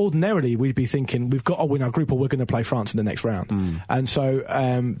so, ordinarily, we'd be thinking, we've got to win our group or we're going to play France in the next round. And so,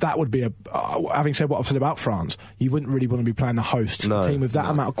 that would be having said what I've said about France, you wouldn't really want to be playing the host team with that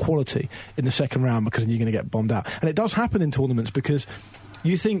amount of quality in the second round, because then you're going to get bombed out. And it does happen in tournaments, because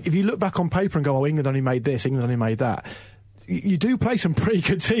you think, if you look back on paper and go, England only made this, England only made that, you do play some pretty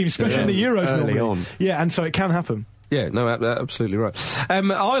good teams, especially in the Euros early normally. On. Yeah, and so it can happen. Yeah, no, absolutely right.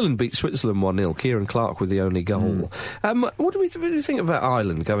 Ireland beat Switzerland 1-0. Kieran Clark with the only goal. What do we think about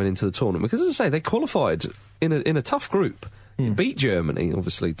Ireland going into the tournament? Because, as I say, they qualified in a tough group. Beat Germany,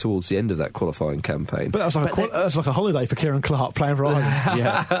 obviously, towards the end of that qualifying campaign. But that's like a holiday for Kieran Clark playing for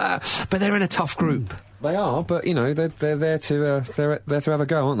Ireland. But they're in a tough group. They are, but they're there to have a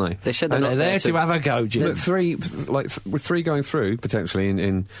go, aren't they? They said they're there to have a go, Jim. But with three going through potentially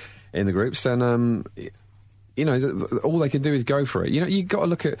in the groups, then all they can do is go for it. You've got to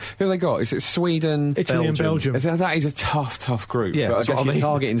look at who they got. Is it Sweden, Italy, and Belgium? That is a tough group. Yeah, but I guess you're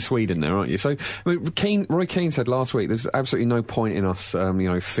targeting Sweden there, aren't you? So, Roy Keane said last week, there's absolutely no point in us,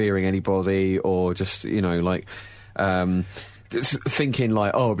 fearing anybody or just, thinking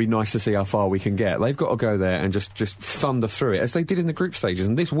like, it'd be nice to see how far we can get. They've got to go there and just thunder through it, as they did in the group stages.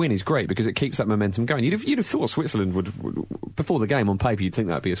 And this win is great because it keeps that momentum going. You'd have thought Switzerland would, before the game on paper, you'd think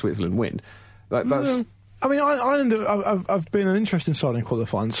that'd be a Switzerland win. That's. I mean, Ireland have been an interesting side in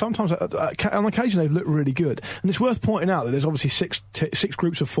qualifying. Sometimes, on occasion, they've looked really good. And it's worth pointing out that there's obviously six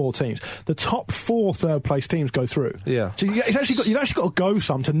groups of 4 teams. The top 4 third-place teams go through. Yeah. So you've actually got to go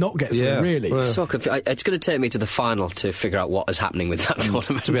some to not get through, really. Well, so it's going to take me to the final to figure out what is happening with that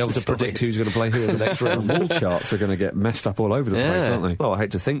tournament. To be able to predict who's going to play who in the next round. Wall charts are going to get messed up all over the place, aren't they? Well, I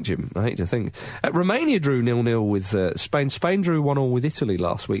hate to think, Jim. Romania drew 0-0 with Spain. Spain drew 1-1 with Italy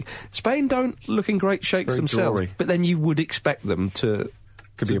last week. Spain don't look in great shakes themselves. But then you would expect them to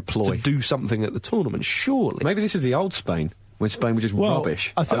be a ploy, to do something at the tournament, surely. Maybe this is the old Spain, when Spain were just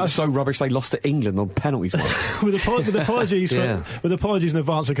rubbish. So rubbish they lost to England on penalties once. with apologies in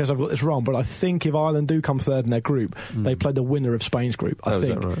advance in case I've got this wrong, but I think if Ireland do come third in their group, they play the winner of Spain's group. I think. Is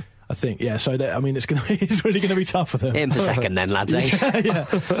that right? I think, yeah. So, it's really going to be tough for them. Aim for second then, lads, eh? Yeah.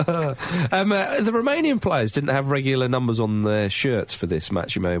 The Romanian players didn't have regular numbers on their shirts for this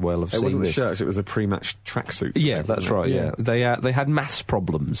match. You may well have seen this. It wasn't the shirts, it was a pre-match tracksuit. Yeah, that's right, yeah. They had maths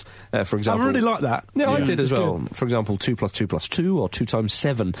problems, for example. I really like that. Yeah, I did as well. Good. For example, 2 + 2 + 2 or 2 ×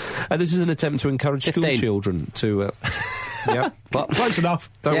 7. This is an attempt to encourage 15. School children to... Yeah, close enough.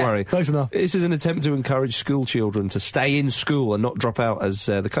 Don't worry. Close enough. This is an attempt to encourage school children to stay in school and not drop out, as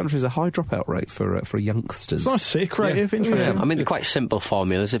the country has a high dropout rate for youngsters. It's nice to see, creative, interesting. I mean, they're quite simple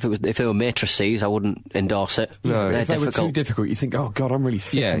formulas. If they were matrices, I wouldn't endorse it. No, they're if they were too difficult, you think, oh God, I'm really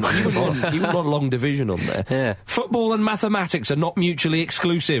thick. Yeah, you would want long division on there. Yeah. Football and mathematics are not mutually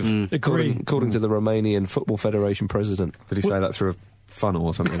exclusive, according to the Romanian Football Federation president. Did he say that through a funnel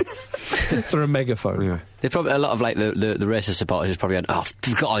or something? Through a megaphone. Yeah. They probably, a lot of the racist supporters just probably went,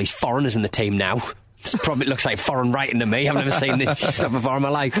 we've got all these foreigners in the team now. This probably looks like foreign writing to me. I've never seen this stuff before in my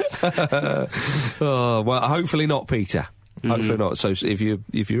life. Oh, well, hopefully not, Peter. Hopefully not. So if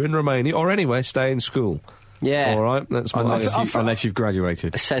you're in Romania or anywhere, stay in school. Yeah. All right, that's my unless you've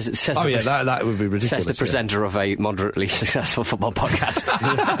graduated. That would be ridiculous. Says the presenter of a moderately successful football podcast.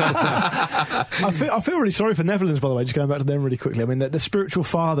 I feel really sorry for Netherlands, by the way, just going back to them really quickly. I mean, the spiritual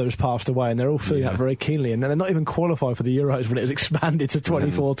father has passed away and they're all feeling that very keenly, and they're not even qualified for the Euros when it was expanded to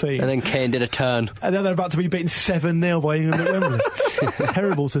 2014. And then Kane did a turn. And then they're about to be beaten 7-0 by England at Wembley.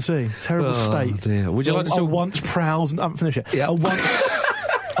 Terrible to see. Terrible state. Dear. Would you like to a once proud... finish it. Yeah.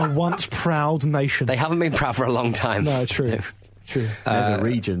 A once proud nation. They haven't been proud for a long time. No, true. True. The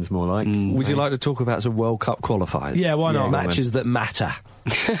regions, more like. Would you like to talk about some World Cup qualifiers? Yeah, why not? Matches that matter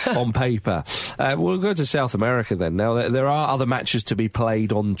on paper. We'll go to South America then. Now, there are other matches to be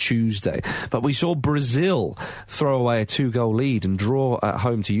played on Tuesday, but we saw Brazil throw away a 2-goal lead and draw at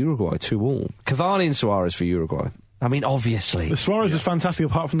home to Uruguay 2-2. Cavani and Suarez for Uruguay. I mean, obviously. Suarez was fantastic,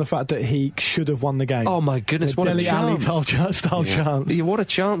 apart from the fact that he should have won the game. Oh, my goodness, what Dele a chance. Style chance. Yeah, what a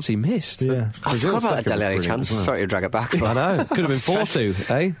chance he missed. Yeah. I forgot about that Dele Alli chance. Well. Sorry to drag it back. I know. Could have been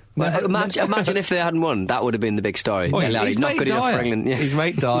 4-2, eh? Imagine if they hadn't won. That would have been the big story. Dele Alli, not good enough for England. Yeah. His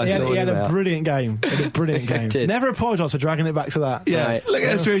mate Dyer. He had a brilliant game. Never apologise for dragging it back to that. Yeah. Right. Look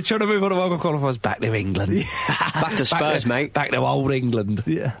at us, we're trying to move on to World Cup qualifiers. Back to England. Back to Spurs, mate. Back to old England.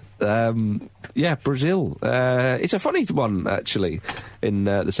 Yeah. Brazil. It's a funny one, actually, in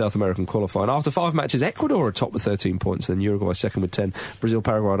the South American qualifying. After 5 matches, Ecuador are top with 13 points, then Uruguay second with 10, Brazil,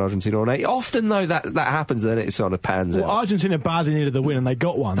 Paraguay and Argentina on 8. Often, though, that happens, then it sort of pans out. Argentina badly needed the win, and they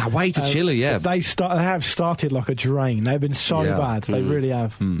got one. Away to Chile, yeah. They have started like a drain. They've been so bad. They really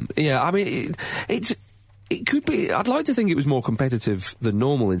have. Yeah, I mean, it could be. I'd like to think it was more competitive than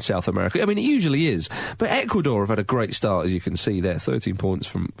normal in South America. I mean, it usually is. But Ecuador have had a great start, as you can see there. 13 points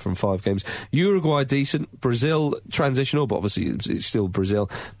from 5 games. Uruguay, decent. Brazil, transitional, but obviously it's still Brazil.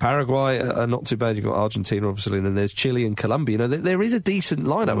 Paraguay are not too bad. You've got Argentina, obviously, and then there's Chile and Colombia. You know, there is a decent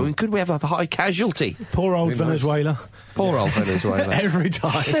lineup. I mean, could we have a high casualty? Poor old Venezuela. Poor old Venezuela. Every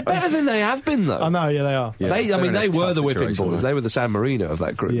time. They're better than they have been, though. I know, yeah, they are. Yeah, they were the whipping boys. They were the San Marino of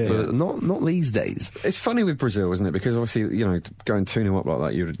that group, but not these days. It's funny with Brazil, isn't it? Because obviously, you know, going 2-0 up like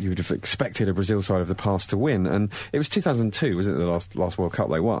that, you would have expected a Brazil side of the past to win. And it was 2002, wasn't it, the last World Cup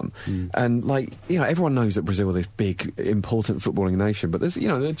they won? And, like, you know, everyone knows that Brazil are this big, important footballing nation, but there's, you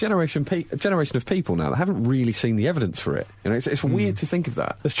know, a generation of people now that haven't really seen the evidence for it. You know, it's weird to think of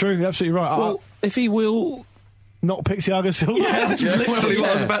that. That's true, you're absolutely right. Well, if he will... Not pick Thiago Silva. Yeah, that's literally what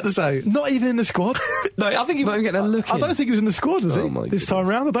I was about to say. Not even in the squad. No, I think he might even get a look in. I don't think he was in the squad, was he? This time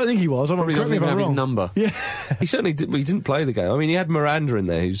round? I don't think he was. Probably doesn't even have his number. Yeah. He certainly he didn't play the game. I mean, he had Miranda in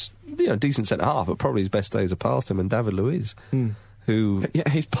there, who's, you know, decent centre-half, but probably his best days are past him, and David Luiz, who... Yeah,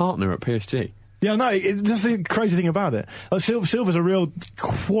 his partner at PSG. Yeah, no, that's the crazy thing about it. Like, Silva's a real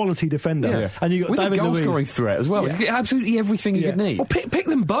quality defender. Yeah. And you got with David a goal-scoring threat as well. Yeah. Absolutely everything you could need. Well, pick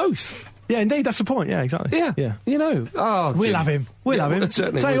them both. Yeah, indeed, that's the point. Yeah, exactly. Yeah. You know. Oh, we'll have him. We'll have him.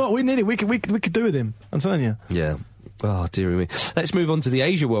 Tell you what, we need it. We could do with him. I'm telling you. Yeah. Oh, dearie me. Let's move on to the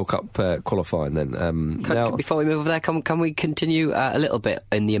Asia World Cup qualifying then. Before we move over there, can we continue a little bit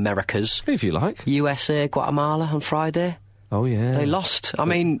in the Americas? If you like. USA, Guatemala on Friday. Oh, yeah. They lost. I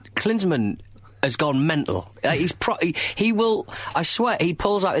mean, Klinsmann has gone mental. He will, I swear, he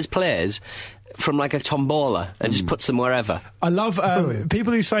pulls out his players from like a tombola and just puts them wherever. I love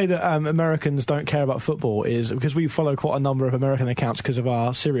people who say that Americans don't care about football is because we follow quite a number of American accounts because of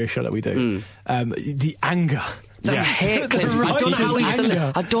our Syria show that we do. The anger. They hate Klinsmann.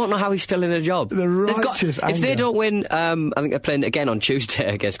 I don't know how he's still in a job. The righteous anger. If they don't win, I think they're playing again on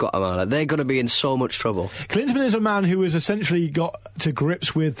Tuesday against Guatemala. They're going to be in so much trouble. Klinsmann is a man who has essentially got to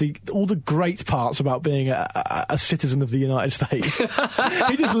grips with all the great parts about being a citizen of the United States.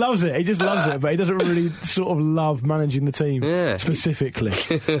 He just loves it. He just loves it, but he doesn't really sort of love managing the team specifically.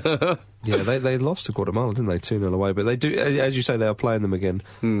 Yeah, they lost to Guatemala, didn't they? 2-0 away, but they do, as you say, they are playing them again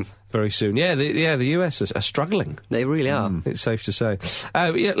very soon. Yeah, the US are struggling. They really are. It's safe to say.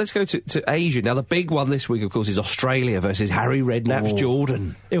 Let's go to Asia. Now, the big one this week, of course, is Australia versus Harry Redknapp's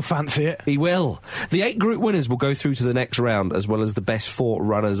Jordan. He'll fancy it. He will. The 8 group winners will go through to the next round, as well as the best 4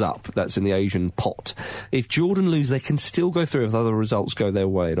 runners-up. That's in the Asian pot. If Jordan lose, they can still go through if other results go their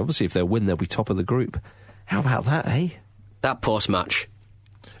way. And obviously, if they win, they'll be top of the group. How about that, eh? That post-match.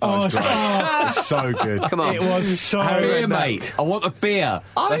 Oh, it's so good. Come on. It was so Harry, mate. I want a beer.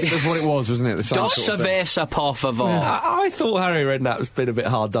 That's what it was, wasn't it? The Dos cerveza, por favor. I thought Harry Redknapp's been a bit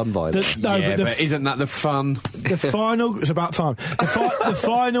hard done by this. But isn't that the fun? The final... It's about time. The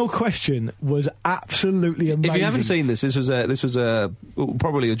final question was absolutely amazing. If you haven't seen this was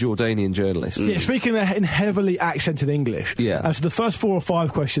probably a Jordanian journalist. Yeah, speaking in heavily accented English. Yeah. So the first 4 or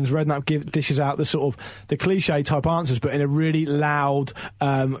 5 questions, Redknapp dishes out the sort of the cliche type answers, but in a really loud...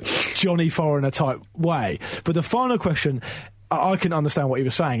 Johnny Foreigner type way. But the final question, I couldn't understand what he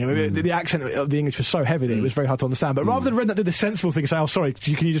was saying. I mean, the accent of the English was so heavy that it was very hard to understand. But rather than Redknapp do the sensible thing and say, "Oh, sorry,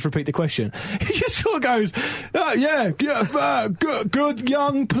 can you just repeat the question?" He just sort of goes, good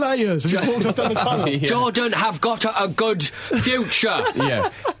young players. And just walks off down the tunnel. Jordan have got a good future.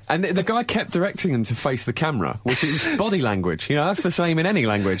 Yeah. And the guy kept directing him to face the camera, which is body language. You know, that's the same in any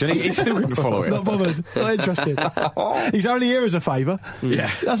language, and he still couldn't follow it. Not bothered. Not interested. He's only here as a favour.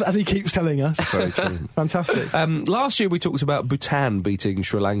 Yeah. That's as he keeps telling us. Very true. Fantastic. Last year we talked about Bhutan beating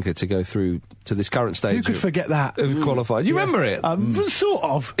Sri Lanka to go through to this current stage. Who could forget that? Of qualifying. You remember it? Sort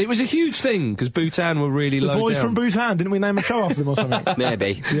of. It was a huge thing, because Bhutan were really low down. The boys from Bhutan, didn't we name a show after them or something?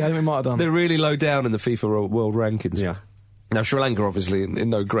 Maybe. Yeah, I think we might have done. They're really low down in the FIFA World Rankings. Yeah. Now, Sri Lanka obviously in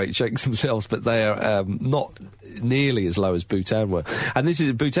no great shakes themselves, but they are not nearly as low as Bhutan were.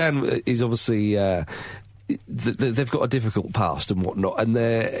 And Bhutan is obviously... they've got a difficult past and whatnot, and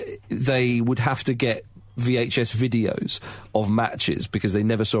they would have to get VHS videos of matches because they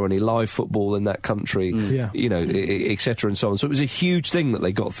never saw any live football in that country, you know, etc. and so on. So it was a huge thing that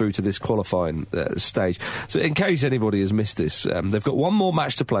they got through to this qualifying stage. So in case anybody has missed this, they've got one more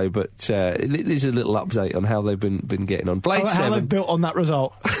match to play, but this is a little update on how they've been getting on. Played how 7. they've built on that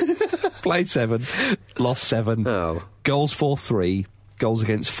result. Played 7, lost 7, goals 4-3. Goals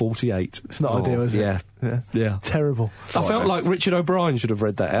against 48. It's not ideal, is it? Yeah. Terrible. I felt like Richard O'Brien should have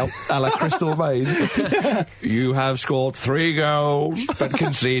read that out, a la Crystal Maze. You have scored 3 goals, but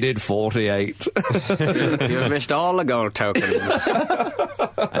conceded 48. You've missed all the goal tokens.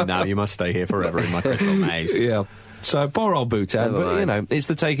 And now you must stay here forever in my Crystal Maze. Yeah. So, poor old Bhutan, but, you know, it's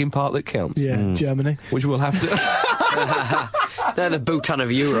the taking part that counts. Yeah, Germany. Which we'll have to... They're the Bhutan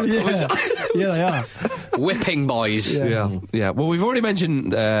of Europe. Yeah, they are. Whipping boys. Yeah. Well, we've already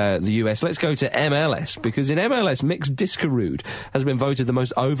mentioned the US. Let's go to MLS, because in MLS, Mix Diskerud has been voted the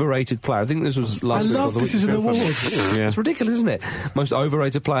most overrated player. I think this was last week. I love this as an award. It's ridiculous, isn't it? Most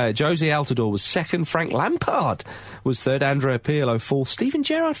overrated player. Josie Altidore was 2nd. Frank Lampard was 3rd. Andrea Pirlo 4th. Stephen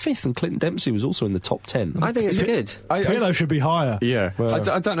Gerrard 5th. And Clinton Dempsey was also in the top 10. I think it's good. Pirlo should be higher. Yeah. Well,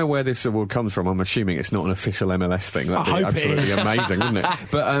 I don't know where this award comes from. I'm assuming it's not an official MLS thing. That'd be absolutely amazing, wouldn't it?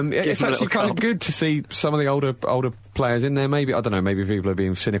 But it's actually kind of good to see some of the older players in there. Maybe, I don't know, maybe people are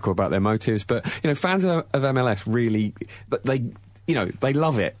being cynical about their motives, but, you know, fans of MLS really, they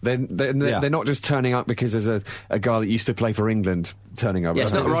love it. They're not just turning up because there's a guy that used to play for England turning up. Yeah,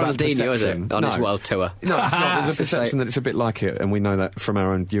 it's not Ronaldinho, is it, on his world tour? No, it's not. There's a perception that it's a bit like it, and we know that from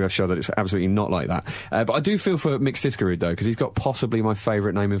our own US show that it's absolutely not like that. But I do feel for Mix Diskerud, though, because he's got possibly my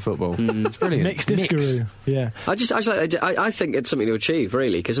favourite name in football. It's brilliant. Mix Diskerud, yeah. I think it's something to achieve,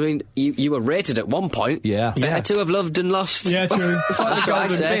 really, because, I mean, you were rated at one point. Yeah. Better to have loved and lost. Yeah, true. It's like the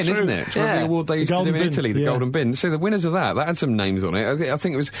Golden Bin, isn't it? It's the award they used to do in Italy, the Golden Bin. So the winners of that had some names on it. I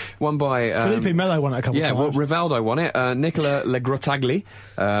think it was won by... Felipe Melo won it a couple of times. Yeah, well, Rivaldo won it. Nicola Legrotagli.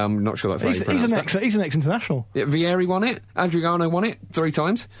 I'm not sure that's how you pronounce that. He's an ex-international. Yeah, Vieri won it. Adriano won it 3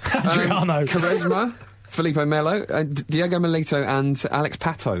 times. Adriano. Charisma, Felipe Melo, Diego Milito and Alex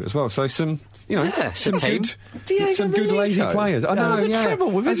Pato as well. So some good lazy players. I know,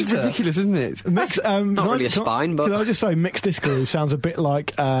 treble with It's ridiculous, isn't it? Not really a spine, but... Can I just say, Mixed Diskerud sounds a bit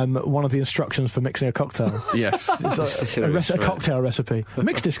like one of the instructions for mixing a cocktail. Yes. It's like a cocktail recipe.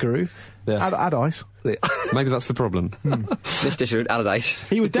 Mixed Diskerud. Yes. Add ice. Maybe that's the problem. Mixed Diskerud, add ice.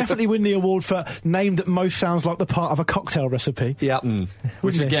 He would definitely win the award for name that most sounds like the part of a cocktail recipe. Yeah.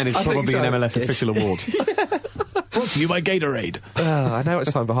 Which, again, is probably an MLS official award. Brought to you by Gatorade. I know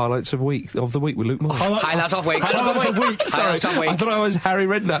it's time for highlights of the week with Luke Moore. Highlights of week. Sorry, I thought I was Harry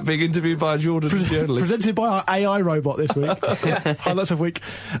Redknapp being interviewed by a Jordan journalist. Presented by our AI robot this week. Highlights of week.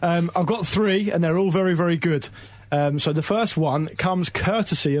 I've got 3, and they're all very, very good. So the first one comes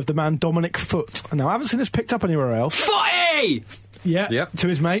courtesy of the man Dominic Foote. Now, I haven't seen this picked up anywhere else. Footy! Yeah, yep. To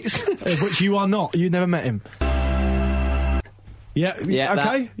his mates, of which you are not. You never met him. Yeah,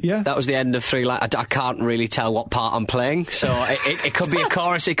 okay, That was the end of 3 lines. I can't really tell what part I'm playing, so it could be a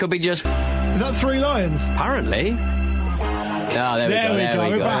chorus, it could be just... Is that 3 lines? Apparently. Oh, there we go.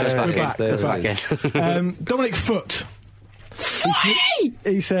 We're back. Dominic Foote.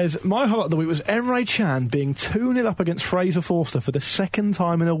 He says, my highlight of the week was Emre Can being 2-0 up against Fraser Forster for the 2nd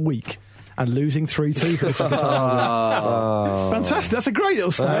time in a week and losing 3-2 for the 2nd time. Fantastic. That's a great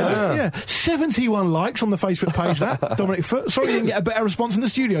little statement. Yeah. 71 likes on the Facebook page, that. Dominic Foote. Sorry you didn't get a better response in the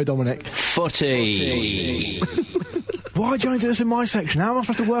studio, Dominic. Footy. Why do you only do this in my section? How am I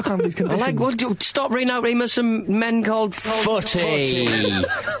supposed to work under these conditions? Stop reading out Remus some men called Footy.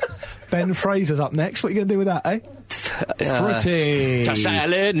 Ben Fraser's up next. What are you going to do with that, eh? Footy. To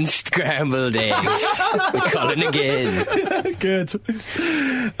salad and scrambled eggs. We call it again. Good.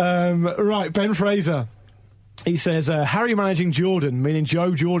 Right, Ben Fraser. He says, Harry managing Jordan, meaning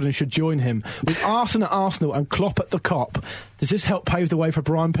Joe Jordan should join him. With Arsene at Arsenal and Klopp at the Kop, does this help pave the way for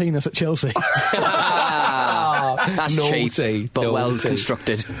Brian Penis at Chelsea? That's cheap, but well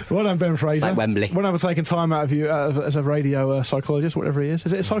constructed. Well done, Ben Fraser. Like Wembley. Whenever taking time out of you as a radio psychologist, whatever he is.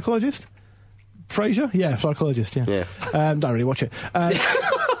 Is it a psychologist? Fraser? Yeah, psychologist, yeah. Don't really watch it.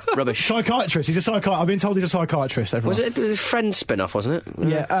 Rubbish. Psychiatrist. He's a psychiatrist. I've been told he's a psychiatrist. Everyone. Was it Friends spin-off, wasn't it?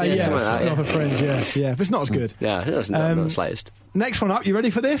 Yeah, spin-off of Friends, yeah. But it's not as good. Yeah, it doesn't not the slightest. Next one up. You ready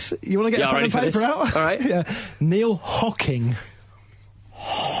for this? You want to get a pen and paper out? All right. Yeah. Neil Hocking.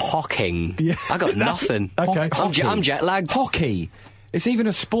 Hocking? Yeah. I got nothing. Okay. I'm jet-lagged. Hockey. It's even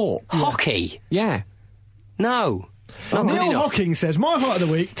a sport. Hockey? Yeah. No. Neil Hocking says, my highlight of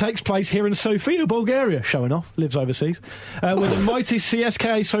the week takes place here in Sofia, Bulgaria, showing off, lives overseas, where the mighty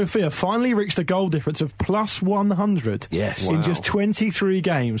CSKA Sofia finally reached a goal difference of plus 100 in just 23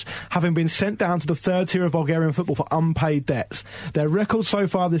 games, having been sent down to the third tier of Bulgarian football for unpaid debts. Their record so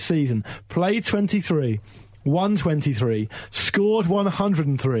far this season, played 23, won 23, scored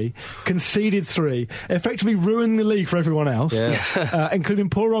 103, conceded 3, effectively ruining the league for everyone else,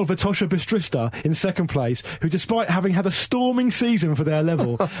 including poor old Vitosha Bistrista in second place, who, despite having had a storming season for their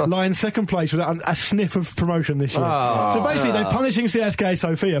level, lie in second place without a sniff of promotion this year. So basically, they're punishing CSKA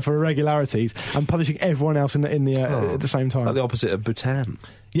Sofia for irregularities and punishing everyone else at the same time. Like the opposite of Bhutan.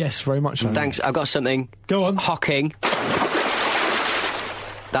 Yes, very much so. Thanks, I've got something. Go on. Hocking.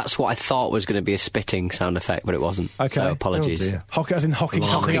 That's what I thought was going to be a spitting sound effect, but it wasn't. Okay. So apologies. As in hocking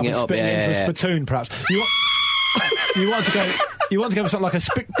up it and up, spitting into a spittoon, perhaps. You want to go something like a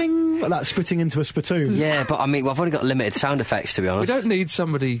spitting, like that, spitting into a spittoon. Yeah, but I mean, I've only got limited sound effects, to be honest. We don't need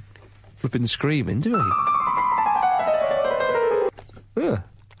somebody flipping screaming, do we? Yeah.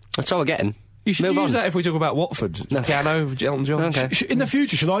 That's all we're getting. You should use that if we talk about Watford. No. Piano, Elton John. Okay. In the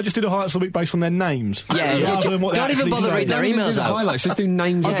future, shall I just do the highlights of the week based on their names? Yeah, don't even bother reading their emails out. Highlights, just do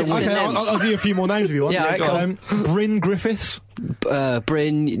names of the week. Okay, I'll give you a few more names if you want. Yeah, go on. Bryn Griffiths.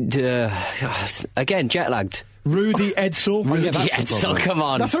 Bryn, again, jet-lagged. Rudy Edsall. Rudy Edsall, come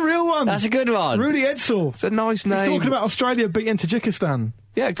on. That's a real one. That's a good one. Rudy Edsall. It's a nice name. He's talking about Australia beating Tajikistan.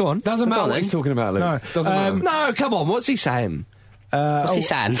 Yeah, go on. Doesn't matter what he's talking about, Luke. No. Doesn't matter. No, come on, what's he saying? What's he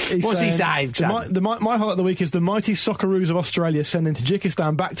saying? What's he saying? My highlight of the week is the mighty Socceroos of Australia sending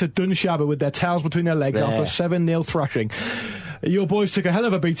Tajikistan back to Dunshaba with their tails between their legs after a 7-0 thrashing. Your boys took a hell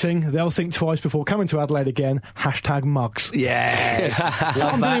of a beating. They'll think twice before coming to Adelaide again. #mugs. Yes. That's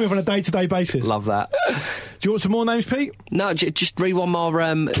what I'm dealing with on a day-to-day basis. Love that. Do you want some more names, Pete? No, just read one more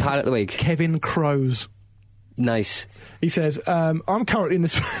highlight of the week. Kevin Crows. Nice. He says, I'm currently in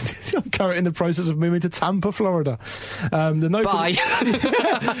the process of moving to Tampa, Florida. Bye.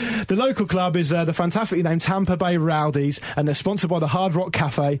 The local club is the fantastically named Tampa Bay Rowdies, and they're sponsored by the Hard Rock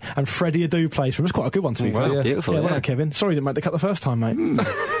Cafe, and Freddie Adu plays for them. It's quite a good one, to be fair. Yeah. Beautiful. Yeah, well done, Kevin. Sorry you didn't make the cut the first time, mate.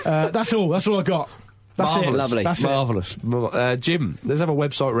 That's all I got. That's Marvellous. it. Lovely. That's Marvellous. Jim, let's have a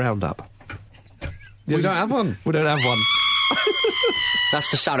website roundup. We don't have one. We don't have one. That's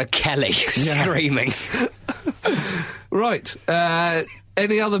the sound of Kelly screaming. Right.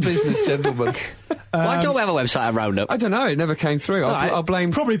 Any other business, gentlemen? Why don't we have a website roundup? I don't know. It never came through. I'll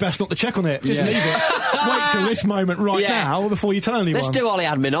blame. Probably best not to check on it. Just leave it. Wait till this moment now before you tell anyone. Let's do all the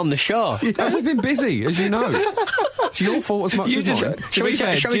admin on the show. Yeah, we've been busy, as you know. It's your fault as much as mine. Shall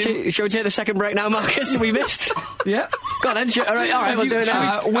we take the second break now, Marcus? We missed. Yeah. Go on then. All right, we'll do it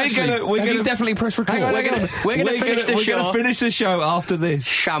now. We're going to definitely press record. We're going to finish the show. We're going to finish the show after this.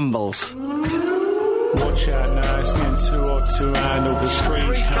 Shambles. Watch out now, it's getting too hot to handle. The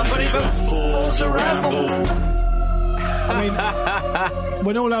screen's company before the ramble. I mean,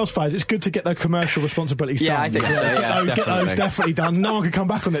 when all else fails, it's good to get their commercial responsibilities done. Yeah, I think so, yeah. Get those definitely done. No one can come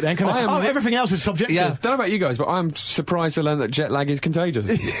back on it then, can they? Everything else is subjective. Yeah, don't know about you guys, but I'm surprised to learn that jet lag is contagious.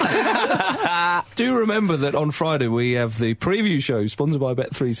 Do remember that on Friday we have the preview show sponsored by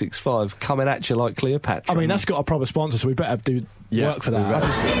Bet365 coming at you like Cleopatra. I mean, that's got a proper sponsor, so we better do work for that.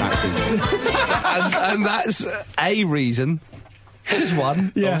 And that's a reason. Just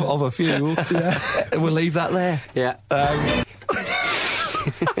one of a few. We'll leave that there. Yeah.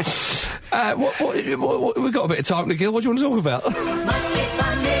 We've got a bit of time to kill. What do you want to talk about?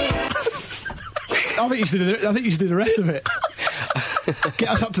 I think you should do the rest of it. Get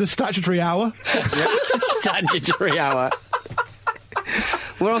us up to the statutory hour. Statutory hour.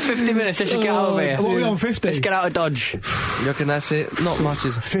 We're on 50 minutes. Let's get out of here. What are we on, 50? Let's get out of Dodge. You reckon that's it? Not much,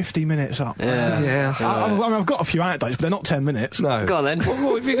 is it? 50 minutes up. Yeah. I've got a few anecdotes, but they're not 10 minutes. No. Go on then.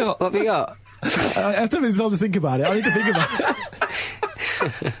 What have you got? What have you got? I don't have time to think about it. I need to think about it.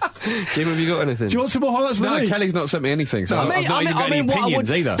 Jim, have you got anything? Do you want some more highlights of the week? No, Kelly's not sent me anything, so I've not even got any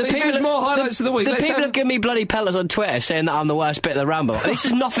opinions either. The people, more highlights of the week. The people that give me bloody pelters on Twitter saying that I'm the worst bit of the ramble. This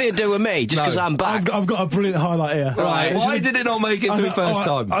has nothing to do with me, just because I'm back. I've got a brilliant highlight here. Right. Why did it not make it through first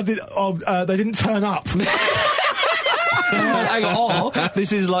time? They didn't turn up. Hang on.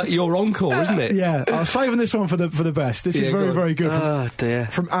 This is like your encore, isn't it? Yeah. I'm saving this one for the best. This is very, very good. Oh, dear.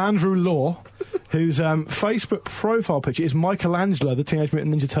 From Andrew Law, whose Facebook profile picture is Michelangelo, the Teenage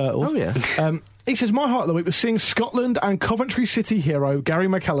Mutant Ninja Turtles. Oh, yeah. He says, my highlight of the week was seeing Scotland and Coventry City hero Gary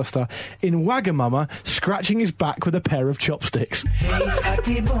McAllister in Wagamama scratching his back with a pair of chopsticks. Gary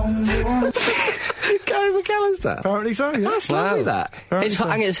McAllister? Apparently so, yeah. That's lovely, that.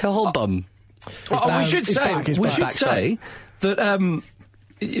 His whole bum. We should say that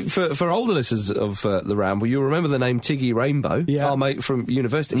For older listeners of the Ramble, you'll remember the name Tiggy Rainbow, our mate from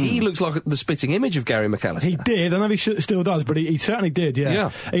university. He looks like the spitting image of Gary McAllister. He did. I don't know if he still does, but he certainly did,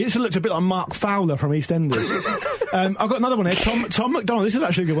 yeah. He also looked a bit like Mark Fowler from EastEnders. I've got another one here. Tom McDonald, this is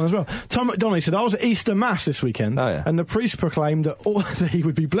actually a good one as well. Tom McDonald said, I was at Easter Mass this weekend, and the priest proclaimed that he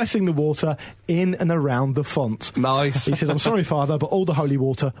would be blessing the water in and around the font. Nice. He says, I'm sorry, Father, but all the holy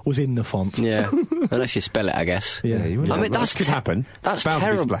water was in the font. Yeah. Unless you spell it, I guess. Yeah. I mean, that could happen. That's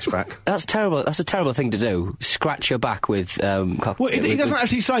terrible. Splashback. That's terrible. That's a terrible thing to do. Scratch your back with. Well, he doesn't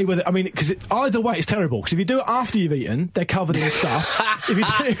actually say whether. I mean, because either way, it's terrible. Because if you do it after you've eaten, they're covered in stuff. if you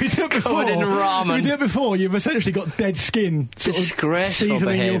do it before, covered in ramen. If you do it before, you've essentially got dead skin. Disgraceful seasoning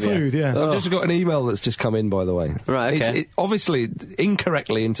behaviour. your food. Yeah. I've just got an email that's just come in, by the way. Right. Okay. It's obviously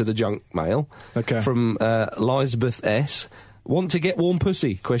incorrectly into the junk mail. Okay. From Lisbeth S. Want to get warm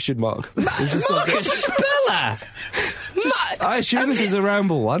pussy? Question mark. Is this like a speller? I assume this is a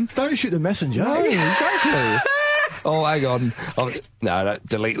Ramble one. Don't shoot the messenger. No, exactly. Oh, hang on. No,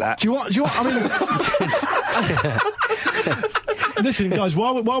 delete that. Do you want? I mean, listen, guys.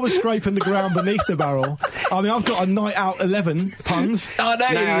 While we're scraping the ground beneath the barrel, I mean, I've got a night out 11 puns. Oh,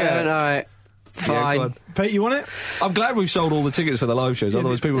 no, no. Fine. Yeah, Pete, you want it? I'm glad we've sold all the tickets for the live shows.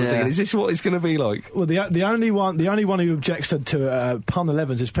 Otherwise, people are thinking, "Is this what it's going to be like?" Well, the only one who objects to pun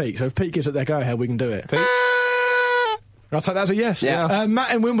 11s is Pete. So if Pete gives it their go ahead, we can do it. Pete? I'll take that as a yes. Yeah.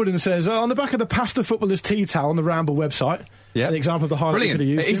 Matt in Wimbledon says, on the back of the Pasta Footballers tea towel on the Ramble website, an example of the highlight you could have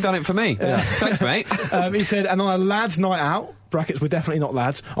used. He's done it for me. Yeah. Thanks, mate. He said, and on a lads' night out, brackets, we're definitely not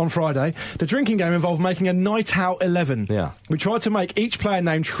lads, on Friday, the drinking game involved making a night out 11. Yeah. We tried to make each player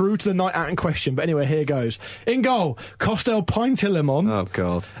name true to the night out in question, but anyway, here goes. In goal, Costel Pintillimon. Oh,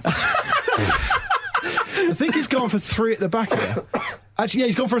 God. I think he's gone for 3 at the back here. Actually,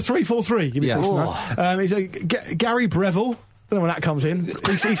 he's gone for a 3-4-3. He said Gary Breville. I don't know when that comes in.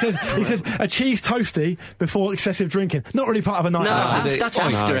 He says a cheese toasty before excessive drinking. Not really part of a night out. No, that's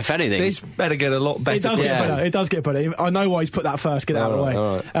after, if anything. This better get a lot better. It does get better. It does get better. I know why he's put that first. Get it out of the way.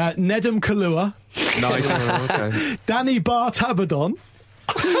 Right. Nedum Kalua. Nice. Okay. Danny Bar Tabadon.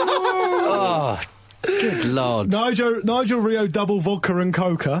 Oh, good Lord. Nigel Rio double vodka and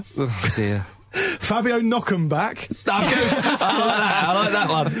coca. Oh, dear. Fabio Knockenback. I like that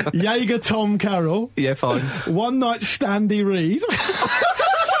one. Jaeger Tom Carroll. Yeah, fine. One Night Standy Reed.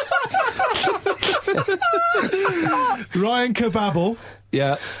 Ryan Kababble.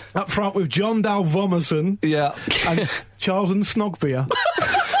 Yeah. Up front with John Dal Vomerson. Yeah. And Charles and Snogbeer.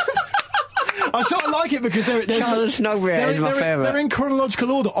 I sort of like it because they're Charles Snogbeer is my favourite. They're in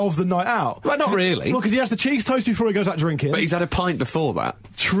chronological order of the night out. Well, not really. Well, because he has the cheese toast before he goes out drinking. But he's had a pint before that.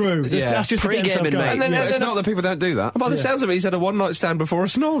 True. That's just pre-gaming, mate. And then, it's not that people don't do that. By the sounds of it, he's had a one-night stand before a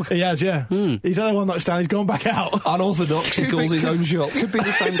snog. He has, yeah. He's had a one-night stand, he's gone back out. Unorthodox, he calls his own shot. Could be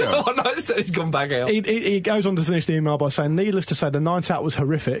the same guy. One-night stand, he's gone back out. He goes on to finish the email by saying, needless to say, the night out was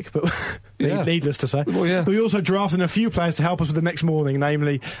horrific, but needless to say. Well, yeah. But we also drafted a few players to help us with the next morning,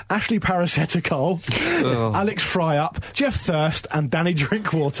 namely Ashley Paraceticol, Alex Fryup, Jeff Thirst, and Danny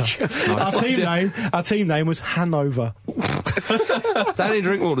Drinkwater. Our team name was Hanover. Danny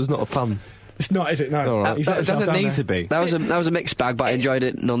Drinkwater's not a pun. It's not, is it? No. Right. That doesn't need to be. That was a mixed bag, but I enjoyed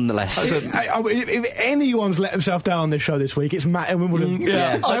it nonetheless. If anyone's let himself down on this show this week, it's Matt and Wimbledon.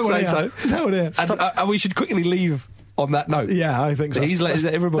 I'd say so. No one here. And we should quickly leave on that note. Yeah, I think so. He's let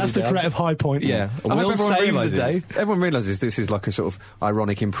everybody That's the creative high point. Yeah. We'll save the day. Everyone realises this is like a sort of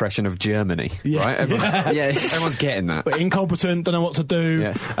ironic impression of Germany, right? Everyone's getting that. But incompetent, don't know what to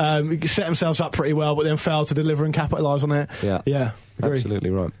do, set themselves up pretty well, but then fail to deliver and capitalise on it. Yeah. Agree. Absolutely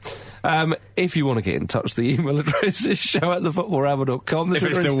right. If you want to get in touch, the email address is show@thefootballramble.com. If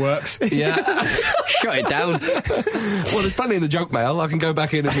it still works. Yeah. Shut it down. Well, there's plenty in the junk mail. I can go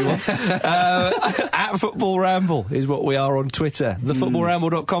back in if you want. At Football Ramble is what we are on Twitter.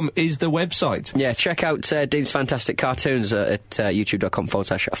 Thefootballramble.com is the website. Yeah, check out Dean's fantastic cartoons at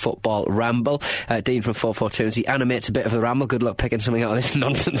youtube.com/Football Ramble. Dean from 442s, he animates a bit of the Ramble. Good luck picking something out of this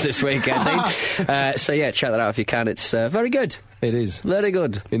nonsense this weekend, Dean. So yeah, check that out if you can. It's very good. It is. Very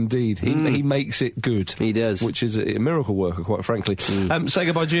good. Indeed. He makes it good. He does. Which is a miracle worker, quite frankly. Say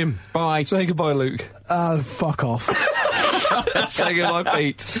goodbye, Jim. Bye. Say goodbye, Luke. Fuck off. Say goodbye,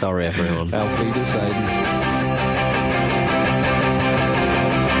 Pete. Sorry, everyone. Auf Wiedersehen.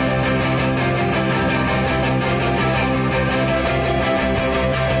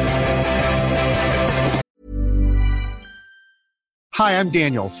 Hi, I'm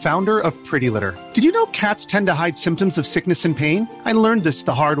Daniel, founder of Pretty Litter. Did you know cats tend to hide symptoms of sickness and pain? I learned this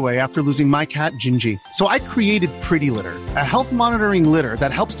the hard way after losing my cat, Gingy. So I created Pretty Litter, a health monitoring litter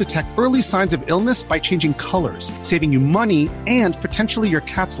that helps detect early signs of illness by changing colors, saving you money and potentially your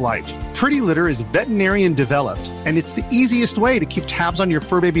cat's life. Pretty Litter is veterinarian developed, and it's the easiest way to keep tabs on your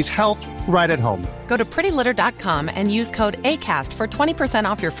fur baby's health right at home. Go to prettylitter.com and use code ACAST for 20%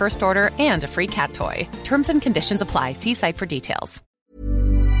 off your first order and a free cat toy. Terms and conditions apply. See site for details.